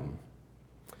him.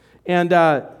 And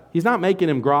he's not making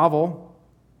him grovel.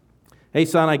 Hey,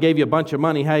 son, I gave you a bunch of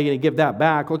money. How are you going to give that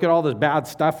back? Look at all this bad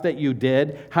stuff that you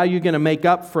did. How are you going to make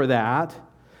up for that?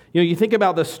 You think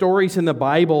about the stories in the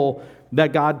Bible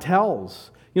that God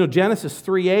tells. Genesis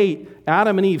 3:8,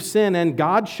 Adam and Eve sin, and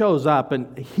God shows up,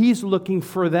 and He's looking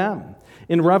for them.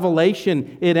 In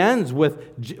Revelation, it ends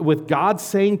with God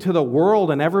saying to the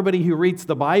world and everybody who reads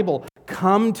the Bible,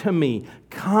 come to me,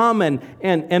 come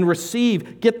and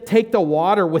receive, take the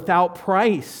water without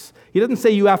price. He doesn't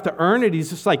say you have to earn it. He's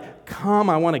just like, come,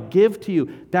 I want to give to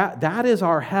you. That is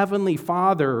our Heavenly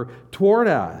Father toward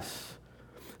us.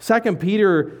 2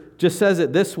 Peter just says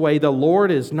it this way, the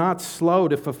Lord is not slow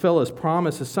to fulfill His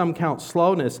promise, as some count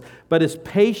slowness, but is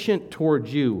patient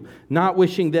towards you, not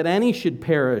wishing that any should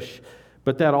perish,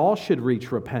 but that all should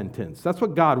reach repentance. That's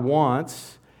what God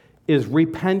wants, is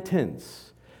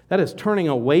repentance. That is turning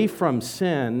away from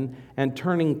sin and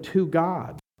turning to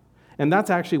God. And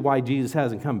that's actually why Jesus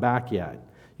hasn't come back yet.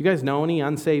 You guys know any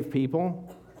unsaved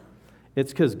people?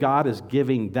 It's because God is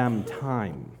giving them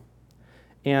time.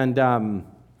 And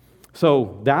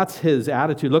so that's His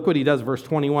attitude. Look what He does, verse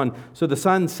 21. So the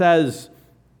Son says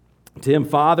to Him,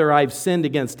 Father, I've sinned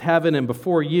against heaven and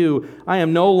before you. I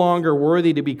am no longer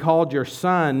worthy to be called your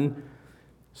son.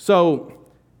 So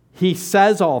He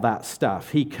says all that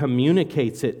stuff. He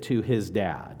communicates it to His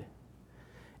dad.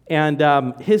 And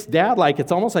His dad,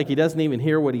 it's almost like He doesn't even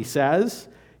hear what He says.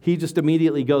 He just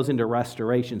immediately goes into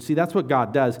restoration. See, that's what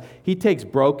God does. He takes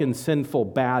broken, sinful,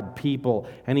 bad people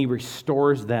and He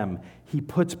restores them. He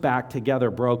puts back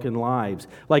together broken lives.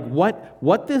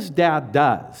 What this dad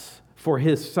does for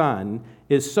his son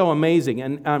is so amazing.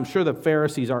 And I'm sure the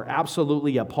Pharisees are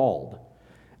absolutely appalled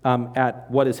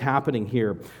at what is happening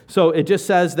here. So it just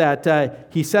says that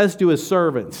He says to His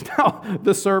servants. Now,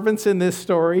 the servants in this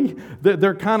story,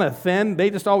 they're kind of thin.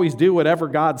 They just always do whatever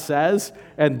God says.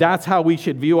 And that's how we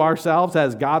should view ourselves,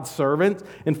 as God's servants.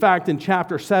 In fact, in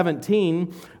chapter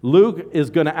 17, Luke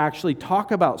is going to actually talk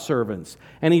about servants.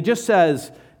 And he just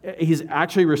says, he's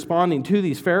actually responding to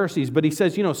these Pharisees, but he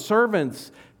says,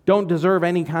 servants don't deserve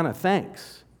any kind of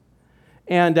thanks.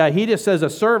 And he just says a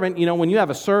servant, when you have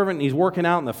a servant and he's working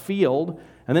out in the field,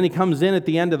 and then he comes in at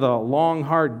the end of the long,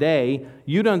 hard day,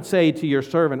 you don't say to your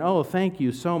servant, oh, thank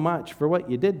you so much for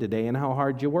what you did today and how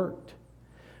hard you worked.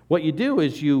 What you do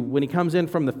is when he comes in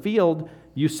from the field,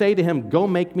 you say to him, go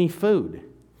make me food.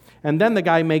 And then the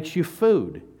guy makes you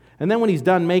food. And then when he's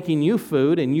done making you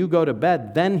food and you go to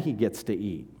bed, then he gets to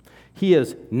eat. He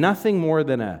is nothing more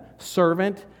than a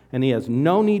servant, and he has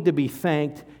no need to be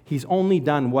thanked. He's only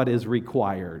done what is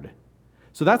required.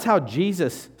 So that's how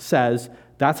Jesus says,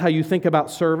 that's how you think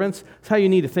about servants. That's how you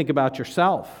need to think about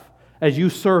yourself. As you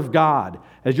serve God,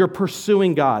 as you're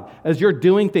pursuing God, as you're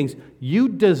doing things, you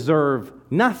deserve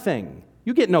nothing.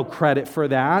 You get no credit for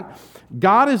that.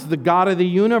 God is the God of the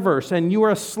universe, and you are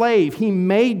a slave. He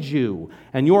made you,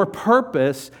 and your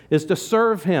purpose is to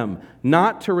serve Him,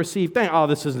 not to receive thanks. Oh,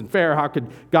 this isn't fair. How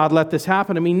could God let this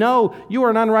happen to me? No, you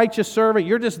are an unrighteous servant.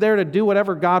 You're just there to do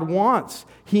whatever God wants.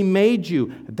 He made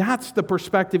you. That's the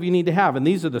perspective you need to have, and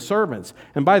these are the servants.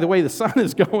 And by the way, the son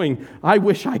is going, I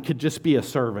wish I could just be a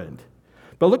servant.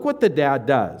 But look what the dad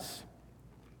does.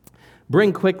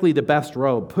 Bring quickly the best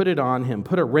robe, put it on him,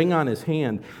 put a ring on his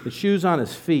hand, the shoes on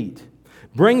his feet.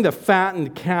 Bring the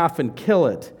fattened calf and kill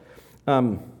it.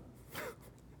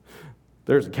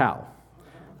 There's a cow.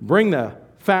 Bring the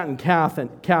fattened calf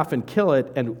and kill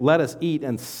it, and let us eat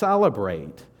and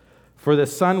celebrate. For the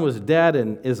son was dead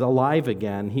and is alive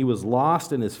again. He was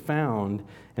lost and is found,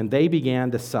 and they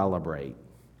began to celebrate.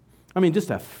 Just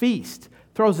a feast.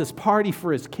 Throws this party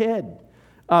for his kid.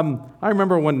 I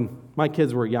remember when my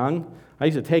kids were young, I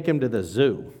used to take them to the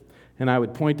zoo, and I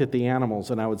would point at the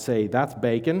animals, and I would say, that's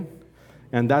bacon,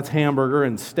 and that's hamburger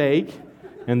and steak,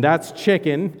 and that's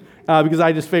chicken, because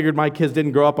I just figured my kids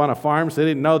didn't grow up on a farm, so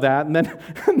they didn't know that. And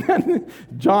then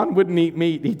John wouldn't eat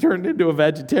meat. He turned into a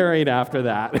vegetarian after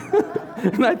that.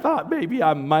 And I thought maybe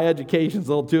my education's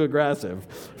a little too aggressive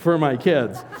for my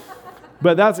kids.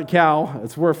 But that's a cow.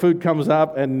 It's where food comes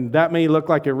up, and that may look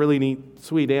like a really neat,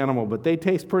 sweet animal, but they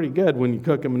taste pretty good when you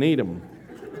cook them and eat them.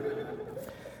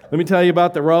 Let me tell you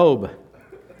about the robe.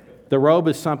 The robe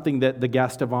is something that the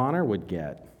guest of honor would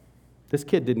get. This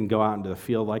kid didn't go out into the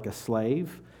field like a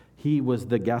slave. He was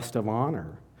the guest of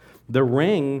honor. The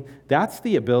ring, that's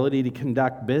the ability to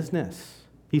conduct business.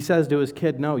 He says to his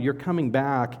kid, no, you're coming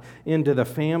back into the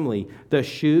family. The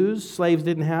shoes, slaves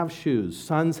didn't have shoes.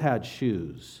 Sons had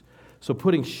shoes. So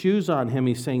putting shoes on him,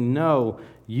 he's saying, no,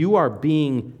 you are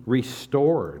being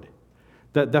restored.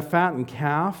 The fattened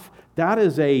calf, that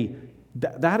is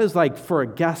like for a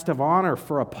guest of honor,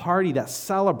 for a party, that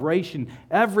celebration.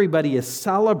 Everybody is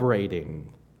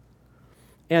celebrating.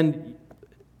 And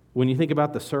when you think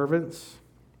about the servants,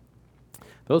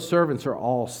 those servants are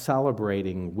all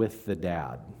celebrating with the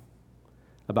dad.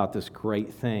 about this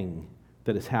great thing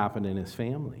that has happened in his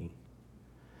family.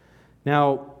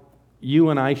 Now, you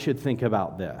and I should think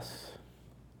about this,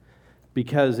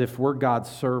 because if we're God's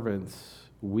servants,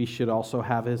 we should also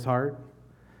have his heart.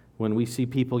 When we see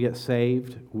people get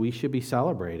saved, we should be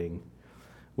celebrating.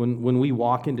 When we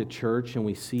walk into church and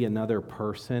we see another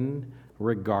person,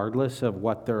 regardless of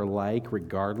what they're like,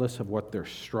 regardless of what they're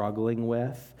struggling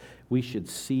with, we should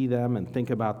see them and think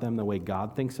about them the way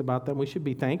God thinks about them. We should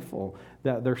be thankful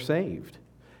that they're saved.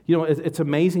 You know, it's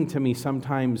amazing to me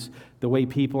sometimes the way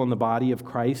people in the body of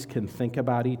Christ can think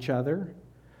about each other.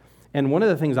 And one of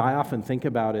the things I often think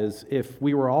about is if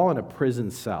we were all in a prison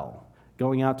cell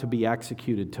going out to be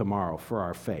executed tomorrow for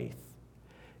our faith,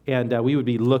 and we would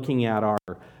be looking at our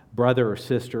brother or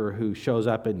sister who shows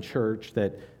up in church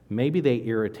that maybe they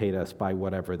irritate us by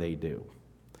whatever they do.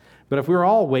 But if we were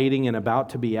all waiting and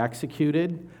about to be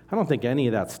executed, I don't think any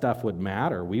of that stuff would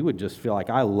matter. We would just feel like,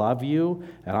 I love you,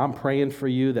 and I'm praying for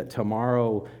you that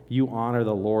tomorrow you honor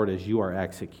the Lord as you are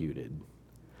executed.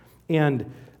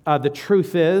 And the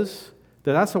truth is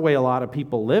that that's the way a lot of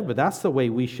people live, but that's the way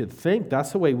we should think.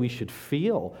 That's the way we should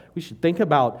feel. We should think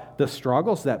about the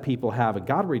struggles that people have, and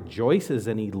God rejoices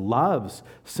and he loves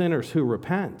sinners who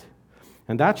repent.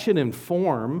 And that should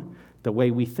inform the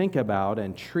way we think about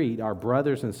and treat our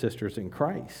brothers and sisters in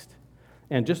Christ.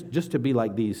 And just to be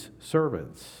like these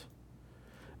servants.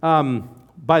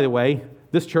 By the way,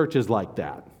 this church is like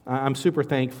that. I'm super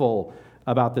thankful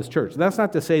about this church. That's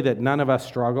not to say that none of us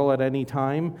struggle at any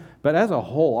time, but as a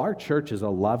whole, our church is a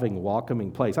loving,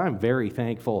 welcoming place. I'm very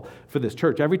thankful for this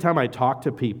church. Every time I talk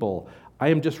to people, I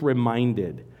am just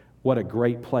reminded what a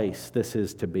great place this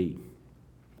is to be.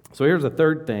 So here's the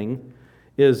third thing,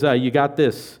 is you got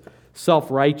this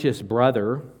self-righteous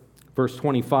brother, verse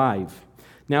 25.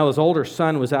 Now his older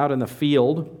son was out in the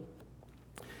field,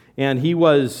 and he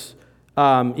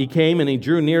came and he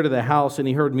drew near to the house, and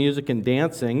he heard music and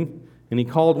dancing, and he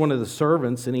called one of the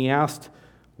servants, and he asked,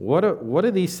 what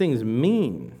do these things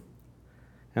mean?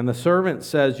 And the servant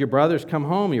says, your brother's come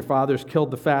home. Your father's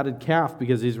killed the fatted calf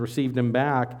because he's received him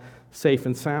back safe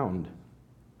and sound.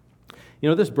 You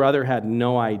know, this brother had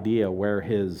no idea where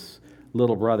his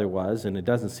little brother was, and it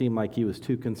doesn't seem like he was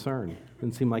too concerned. It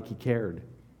didn't seem like he cared.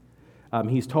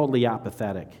 He's totally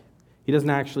apathetic. He doesn't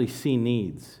actually see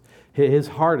needs. His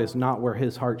heart is not where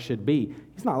his heart should be.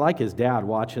 He's not like his dad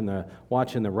watching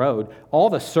the road. All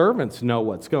the servants know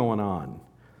what's going on,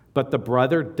 but the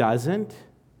brother doesn't.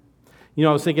 You know,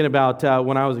 I was thinking about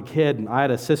when I was a kid, I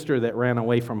had a sister that ran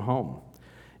away from home.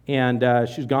 And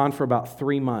she was gone for about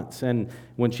 3 months. And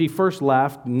when she first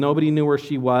left, nobody knew where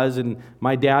she was. And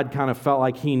my dad kind of felt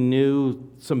like he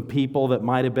knew some people that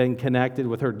might have been connected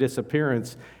with her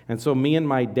disappearance. And so me and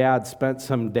my dad spent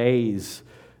some days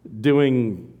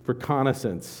doing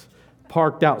reconnaissance,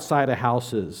 parked outside of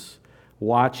houses,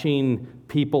 watching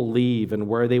people leave and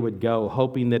where they would go,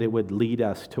 hoping that it would lead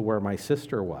us to where my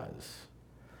sister was.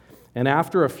 And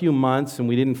after a few months, and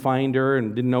we didn't find her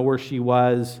and didn't know where she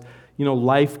was, you know,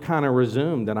 life kind of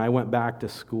resumed, and I went back to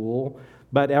school.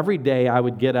 But every day I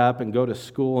would get up and go to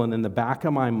school, and in the back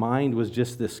of my mind was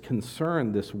just this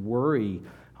concern, this worry.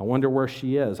 I wonder where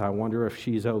she is. I wonder if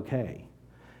she's okay.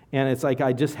 And it's like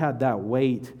I just had that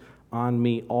weight on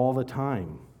me all the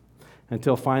time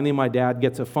until finally my dad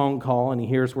gets a phone call, and he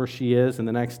hears where she is, and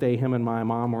the next day him and my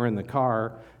mom were in the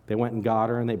car. They went and got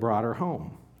her, and they brought her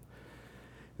home.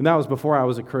 And that was before I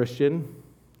was a Christian.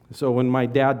 So when my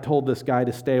dad told this guy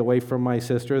to stay away from my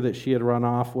sister that she had run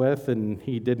off with, and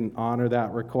he didn't honor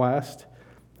that request,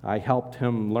 I helped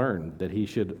him learn that he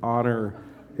should honor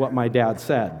what my dad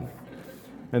said.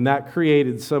 And that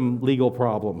created some legal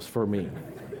problems for me.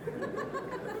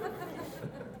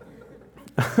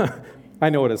 I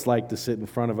know what it's like to sit in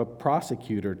front of a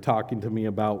prosecutor talking to me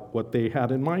about what they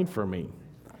had in mind for me.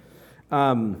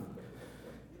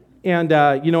 And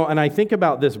I think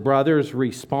about this brother's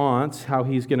response, how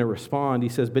he's going to respond. He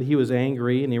says, but he was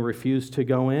angry and he refused to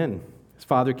go in. His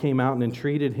father came out and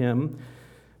entreated him.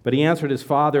 But he answered his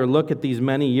father, look, at these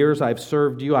many years I've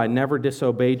served you. I never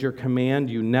disobeyed your command.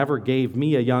 You never gave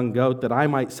me a young goat that I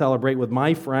might celebrate with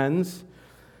my friends.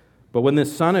 But when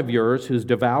this son of yours, who's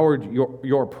devoured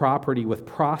your property with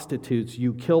prostitutes,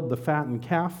 you killed the fattened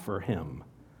calf for him.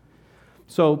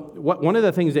 So one of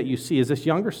the things that you see is this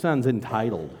younger son's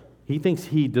entitled. He thinks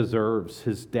he deserves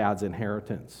his dad's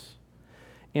inheritance.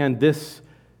 And this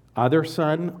other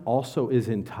son also is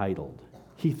entitled.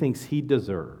 He thinks he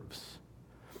deserves.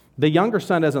 The younger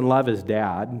son doesn't love his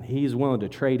dad. He's willing to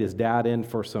trade his dad in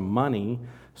for some money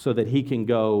so that he can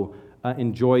go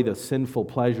enjoy the sinful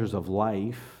pleasures of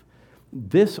life.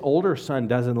 This older son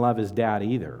doesn't love his dad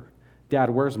either. Dad,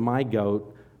 where's my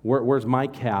goat? Where's my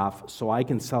calf so I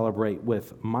can celebrate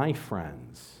with my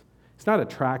friends? He's not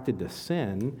attracted to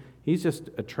sin. He's just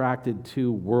attracted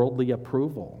to worldly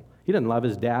approval. He didn't love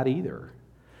his dad either.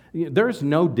 There's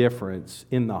no difference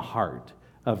in the heart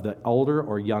of the older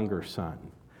or younger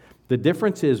son. The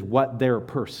difference is what they're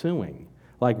pursuing.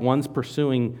 Like one's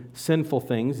pursuing sinful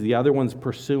things, the other one's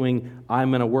pursuing,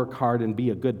 I'm going to work hard and be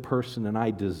a good person and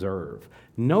I deserve.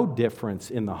 No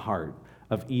difference in the heart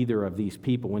of either of these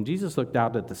people. When Jesus looked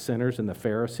out at the sinners and the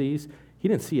Pharisees, he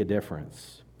didn't see a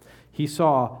difference. He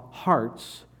saw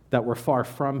hearts that were far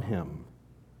from him.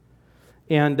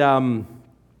 And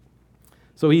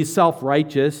so he's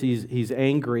self-righteous, he's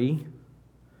angry.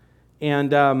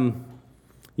 And,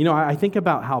 I think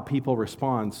about how people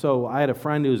respond. So I had a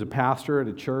friend who was a pastor at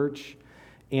a church,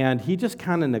 and he just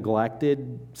kind of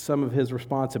neglected some of his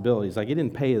responsibilities. Like he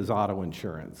didn't pay his auto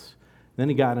insurance. Then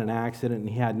he got in an accident and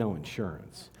he had no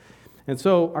insurance. And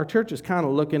so our church is kind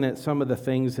of looking at some of the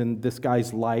things in this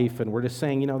guy's life, and we're just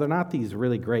saying, they're not these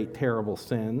really great, terrible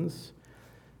sins.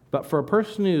 But for a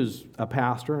person who's a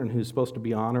pastor and who's supposed to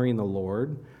be honoring the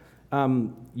Lord,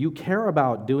 you care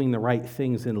about doing the right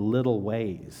things in little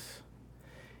ways.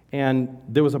 And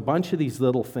there was a bunch of these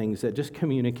little things that just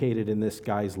communicated in this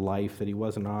guy's life that he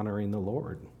wasn't honoring the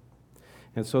Lord.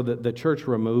 And so the church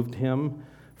removed him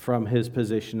from his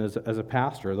position as a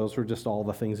pastor. Those were just all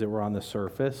the things that were on the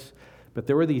surface. But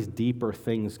there were these deeper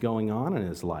things going on in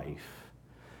his life.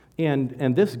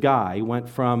 And this guy went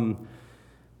from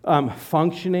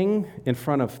functioning in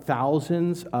front of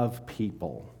thousands of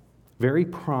people, very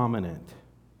prominent.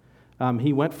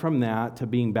 He went from that to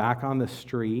being back on the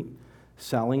street,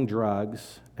 selling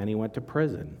drugs, and he went to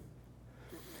prison.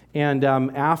 And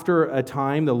after a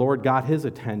time, the Lord got his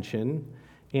attention,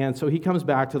 and so he comes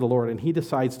back to the Lord, and he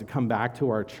decides to come back to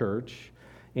our church,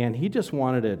 and he just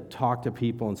wanted to talk to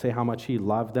people and say how much he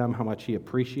loved them, how much he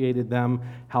appreciated them,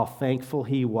 how thankful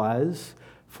he was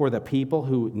for the people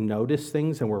who noticed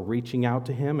things and were reaching out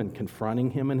to him and confronting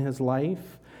him in his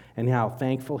life, and how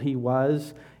thankful he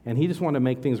was, and he just wanted to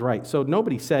make things right. So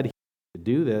nobody said he to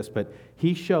do this, but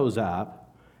he shows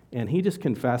up and he just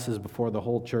confesses before the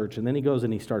whole church, and then he goes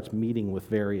and he starts meeting with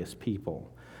various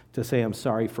people to say, I'm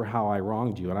sorry for how I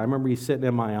wronged you. And I remember he's sitting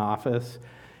in my office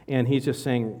and he's just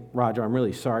saying, Roger, I'm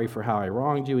really sorry for how I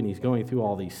wronged you, and he's going through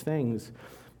all these things.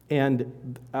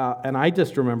 And I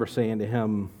just remember saying to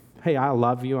him, hey, I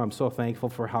love you. I'm so thankful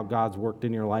for how God's worked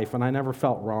in your life, and I never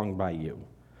felt wronged by you.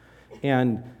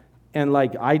 And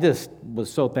I just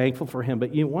was so thankful for him.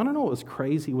 But you want to know what was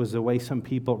crazy was the way some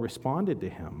people responded to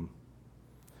him.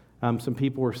 Some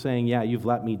people were saying, yeah, you've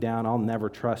let me down. I'll never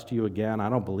trust you again. I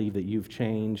don't believe that you've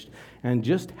changed. And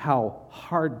just how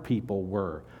hard people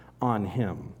were on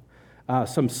him.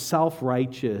 Some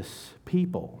self-righteous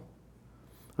people.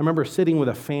 I remember sitting with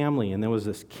a family, and there was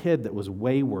this kid that was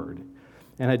wayward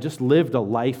and had just lived a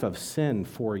life of sin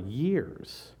for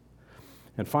years.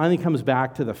 And finally comes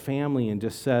back to the family and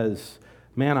just says,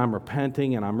 man, I'm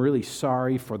repenting and I'm really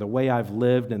sorry for the way I've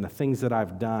lived and the things that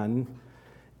I've done.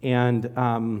 And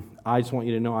I just want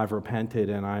you to know I've repented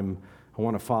and I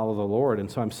want to follow the Lord. And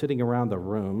so I'm sitting around the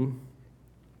room,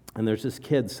 and there's this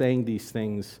kid saying these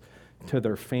things to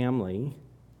their family.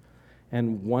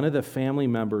 And one of the family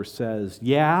members says,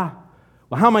 yeah,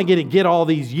 well, how am I going to get all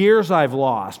these years I've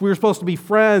lost? We were supposed to be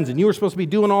friends, and you were supposed to be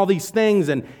doing all these things,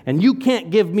 and you can't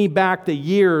give me back the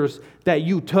years that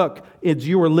you took as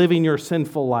you were living your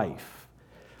sinful life.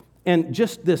 And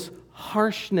just this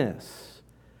harshness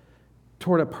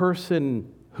toward a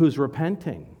person who's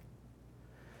repenting.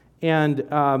 And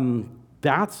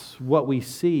that's what we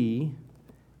see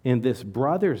in this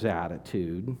brother's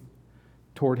attitude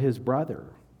toward his brother.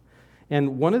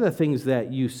 And one of the things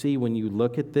that you see when you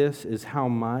look at this is how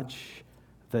much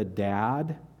the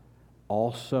dad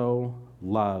also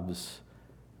loves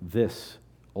this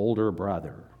older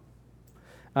brother.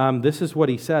 This is what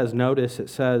he says. Notice it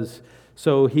says,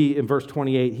 so he, in verse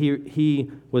 28,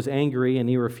 he was angry and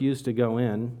he refused to go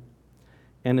in.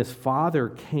 And his father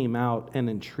came out and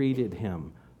entreated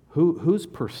him. Who's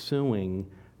pursuing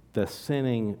the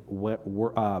sinning,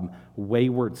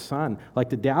 wayward son? Like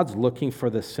the dad's looking for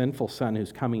the sinful son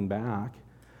who's coming back.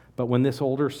 But when this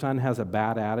older son has a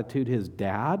bad attitude, his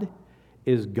dad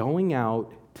is going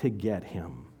out to get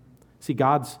him. See,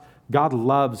 God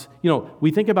loves,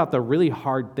 we think about the really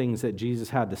hard things that Jesus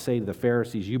had to say to the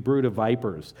Pharisees. You brood of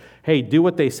vipers. Hey, do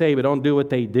what they say, but don't do what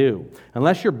they do.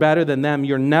 Unless you're better than them,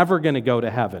 you're never going to go to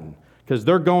heaven, because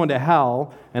they're going to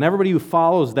hell, and everybody who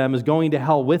follows them is going to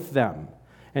hell with them.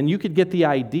 And you could get the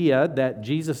idea that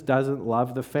Jesus doesn't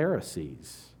love the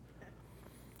Pharisees.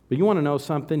 But you want to know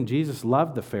something? Jesus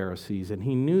loved the Pharisees, and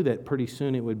he knew that pretty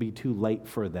soon it would be too late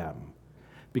for them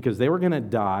because they were going to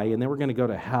die and they were going to go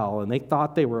to hell, and they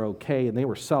thought they were okay and they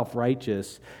were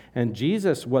self-righteous. And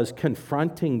Jesus was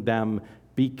confronting them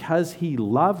because he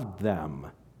loved them.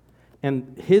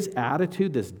 And his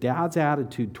attitude, this dad's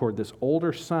attitude toward this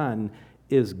older son,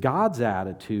 is God's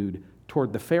attitude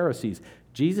toward the Pharisees.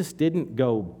 Jesus didn't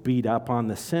go beat up on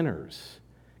the sinners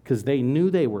because they knew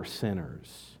they were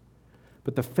sinners.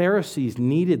 But the Pharisees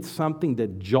needed something to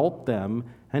jolt them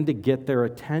and to get their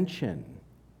attention.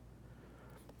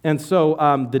 And so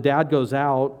the dad goes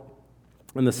out,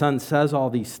 and the son says all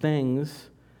these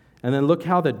things. And then look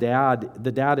how the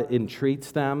dad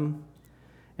entreats them.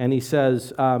 And he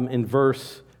says in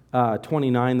verse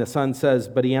 29, the son says,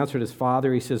 but he answered his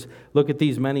father. He says, look, at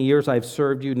these many years I've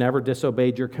served you, never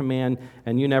disobeyed your command,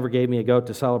 and you never gave me a goat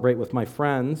to celebrate with my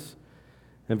friends.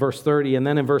 In verse 30, and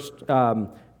then in verse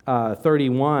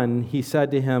 31, he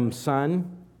said to him,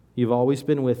 son, you've always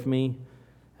been with me,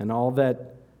 and all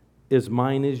that is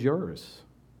mine is yours.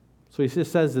 So he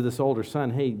just says to this older son,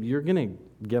 hey, you're going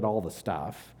to get all the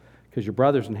stuff because your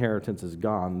brother's inheritance is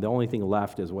gone. The only thing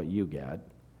left is what you get.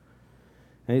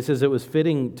 And he says, it was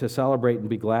fitting to celebrate and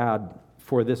be glad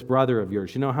for this brother of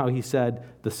yours. You know how he said,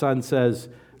 the son says,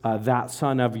 that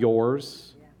son of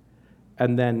yours?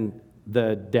 And then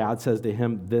the dad says to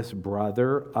him, this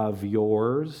brother of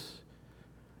yours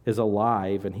is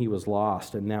alive, and he was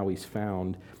lost, and now he's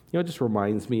found. You know, it just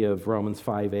reminds me of Romans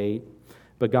 5:8.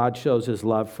 But God shows his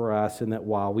love for us in that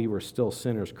while we were still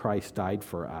sinners, Christ died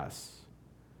for us.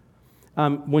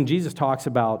 When Jesus talks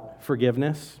about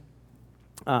forgiveness,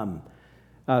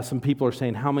 some people are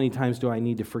saying, how many times do I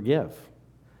need to forgive?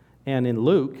 And in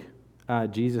Luke,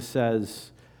 Jesus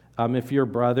says, if your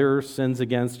brother sins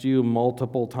against you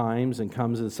multiple times and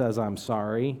comes and says, I'm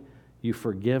sorry, you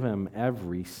forgive him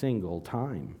every single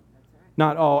time.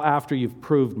 Not, after you've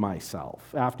proved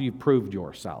myself, after you've proved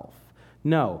yourself.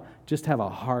 No, just have a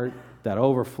heart that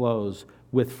overflows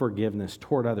with forgiveness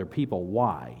toward other people.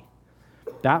 Why?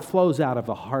 That flows out of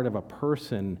the heart of a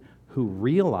person who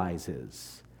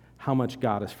realizes how much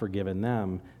God has forgiven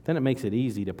them. Then it makes it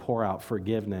easy to pour out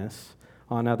forgiveness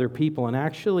on other people. And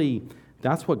actually,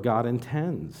 that's what God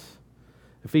intends.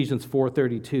 Ephesians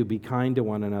 4:32, be kind to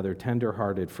one another,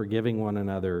 tenderhearted, forgiving one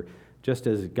another, just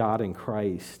as God in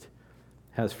Christ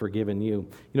has forgiven you.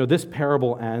 You know, this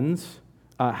parable ends.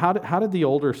 How did the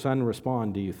older son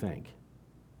respond, do you think?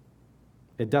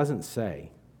 It doesn't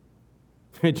say.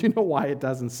 Do you know why it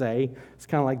doesn't say? It's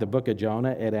kind of like the book of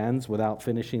Jonah. It ends without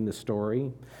finishing the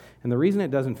story. And the reason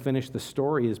it doesn't finish the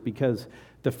story is because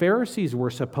the Pharisees were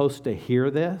supposed to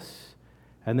hear this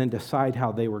and then decide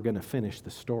how they were going to finish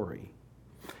the story.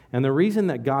 And the reason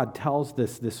that God tells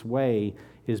this way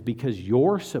is because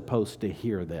you're supposed to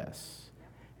hear this,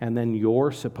 and then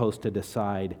you're supposed to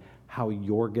decide how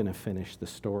you're going to finish the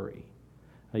story.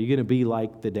 Are you going to be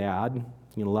like the dad?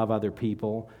 You're going to love other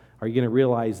people? Are you going to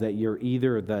realize that you're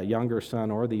either the younger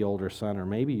son or the older son, or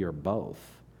maybe you're both?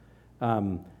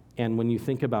 And when you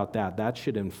think about that, that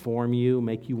should inform you,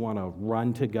 make you want to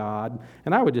run to God.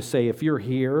 And I would just say, if you're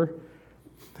here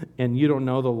and you don't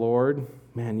know the Lord,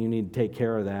 man, you need to take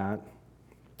care of that.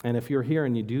 And if you're here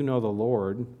and you do know the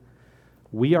Lord,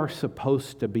 we are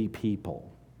supposed to be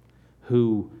people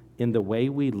who, in the way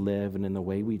we live and in the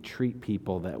way we treat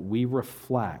people, that we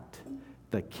reflect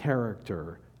the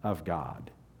character of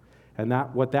God. And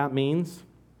what that means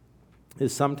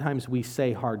is sometimes we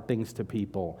say hard things to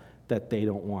people that they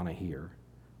don't want to hear,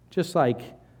 just like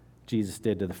Jesus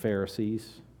did to the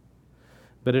Pharisees.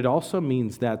 But it also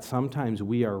means that sometimes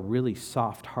we are really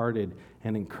soft-hearted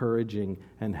and encouraging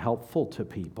and helpful to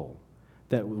people,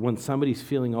 that when somebody's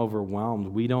feeling overwhelmed,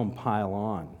 we don't pile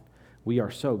on. We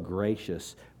are so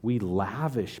gracious. We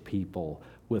lavish people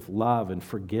with love and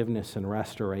forgiveness and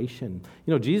restoration.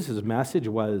 You know, Jesus' message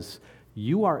was,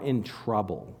 you are in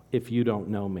trouble if you don't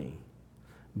know me.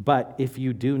 But if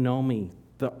you do know me,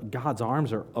 God's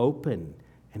arms are open,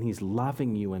 and he's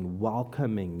loving you and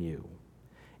welcoming you.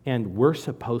 And we're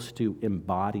supposed to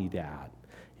embody that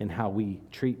in how we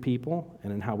treat people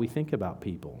and in how we think about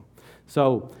people.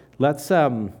 So let's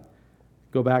go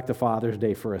back to Father's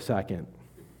Day for a second.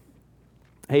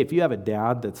 Hey, if you have a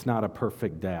dad that's not a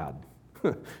perfect dad,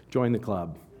 join the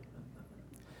club.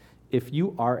 If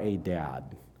you are a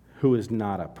dad who is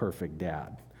not a perfect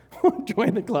dad,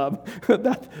 join the club.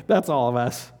 That's all of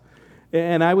us.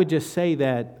 And I would just say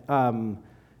that,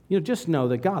 just know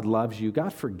that God loves you.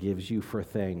 God forgives you for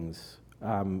things,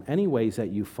 any ways that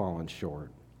you've fallen short.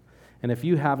 And if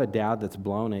you have a dad that's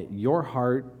blown it, your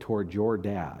heart toward your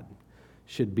dad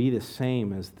should be the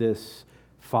same as this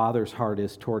Father's heart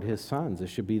is toward his sons. It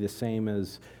should be the same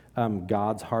as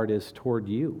God's heart is toward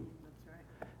you.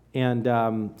 And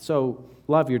so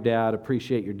love your dad,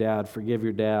 appreciate your dad, forgive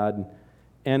your dad.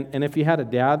 And if you had a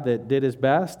dad that did his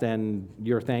best and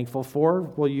you're thankful for,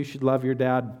 well, you should love your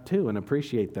dad too and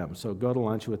appreciate them. So go to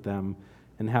lunch with them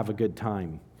and have a good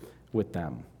time with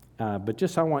them. But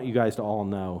just I want you guys to all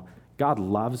know, God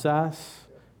loves us,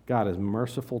 God is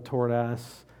merciful toward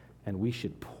us, and we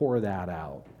should pour that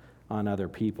out on other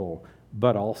people.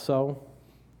 But also,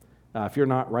 if you're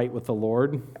not right with the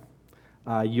Lord,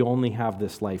 you only have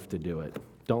this life to do it.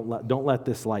 Don't let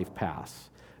this life pass,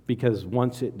 because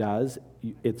once it does,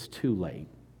 it's too late.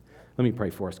 Let me pray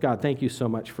for us. God, thank you so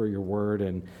much for your word.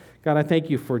 And God, I thank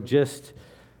you for just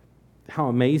how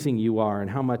amazing you are and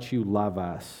how much you love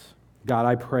us. God,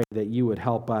 I pray that you would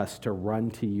help us to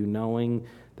run to you knowing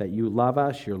that you love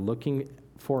us, you're looking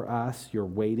for us, you're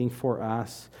waiting for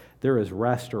us. There is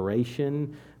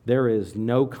restoration. There is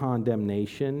no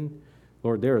condemnation.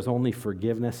 Lord, there is only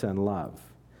forgiveness and love.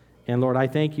 And Lord, I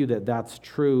thank you that that's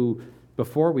true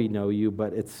before we know you,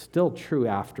 but it's still true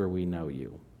after we know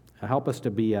you. Help us to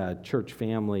be a church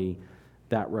family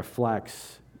that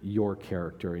reflects your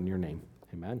character in your name.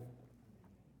 Amen.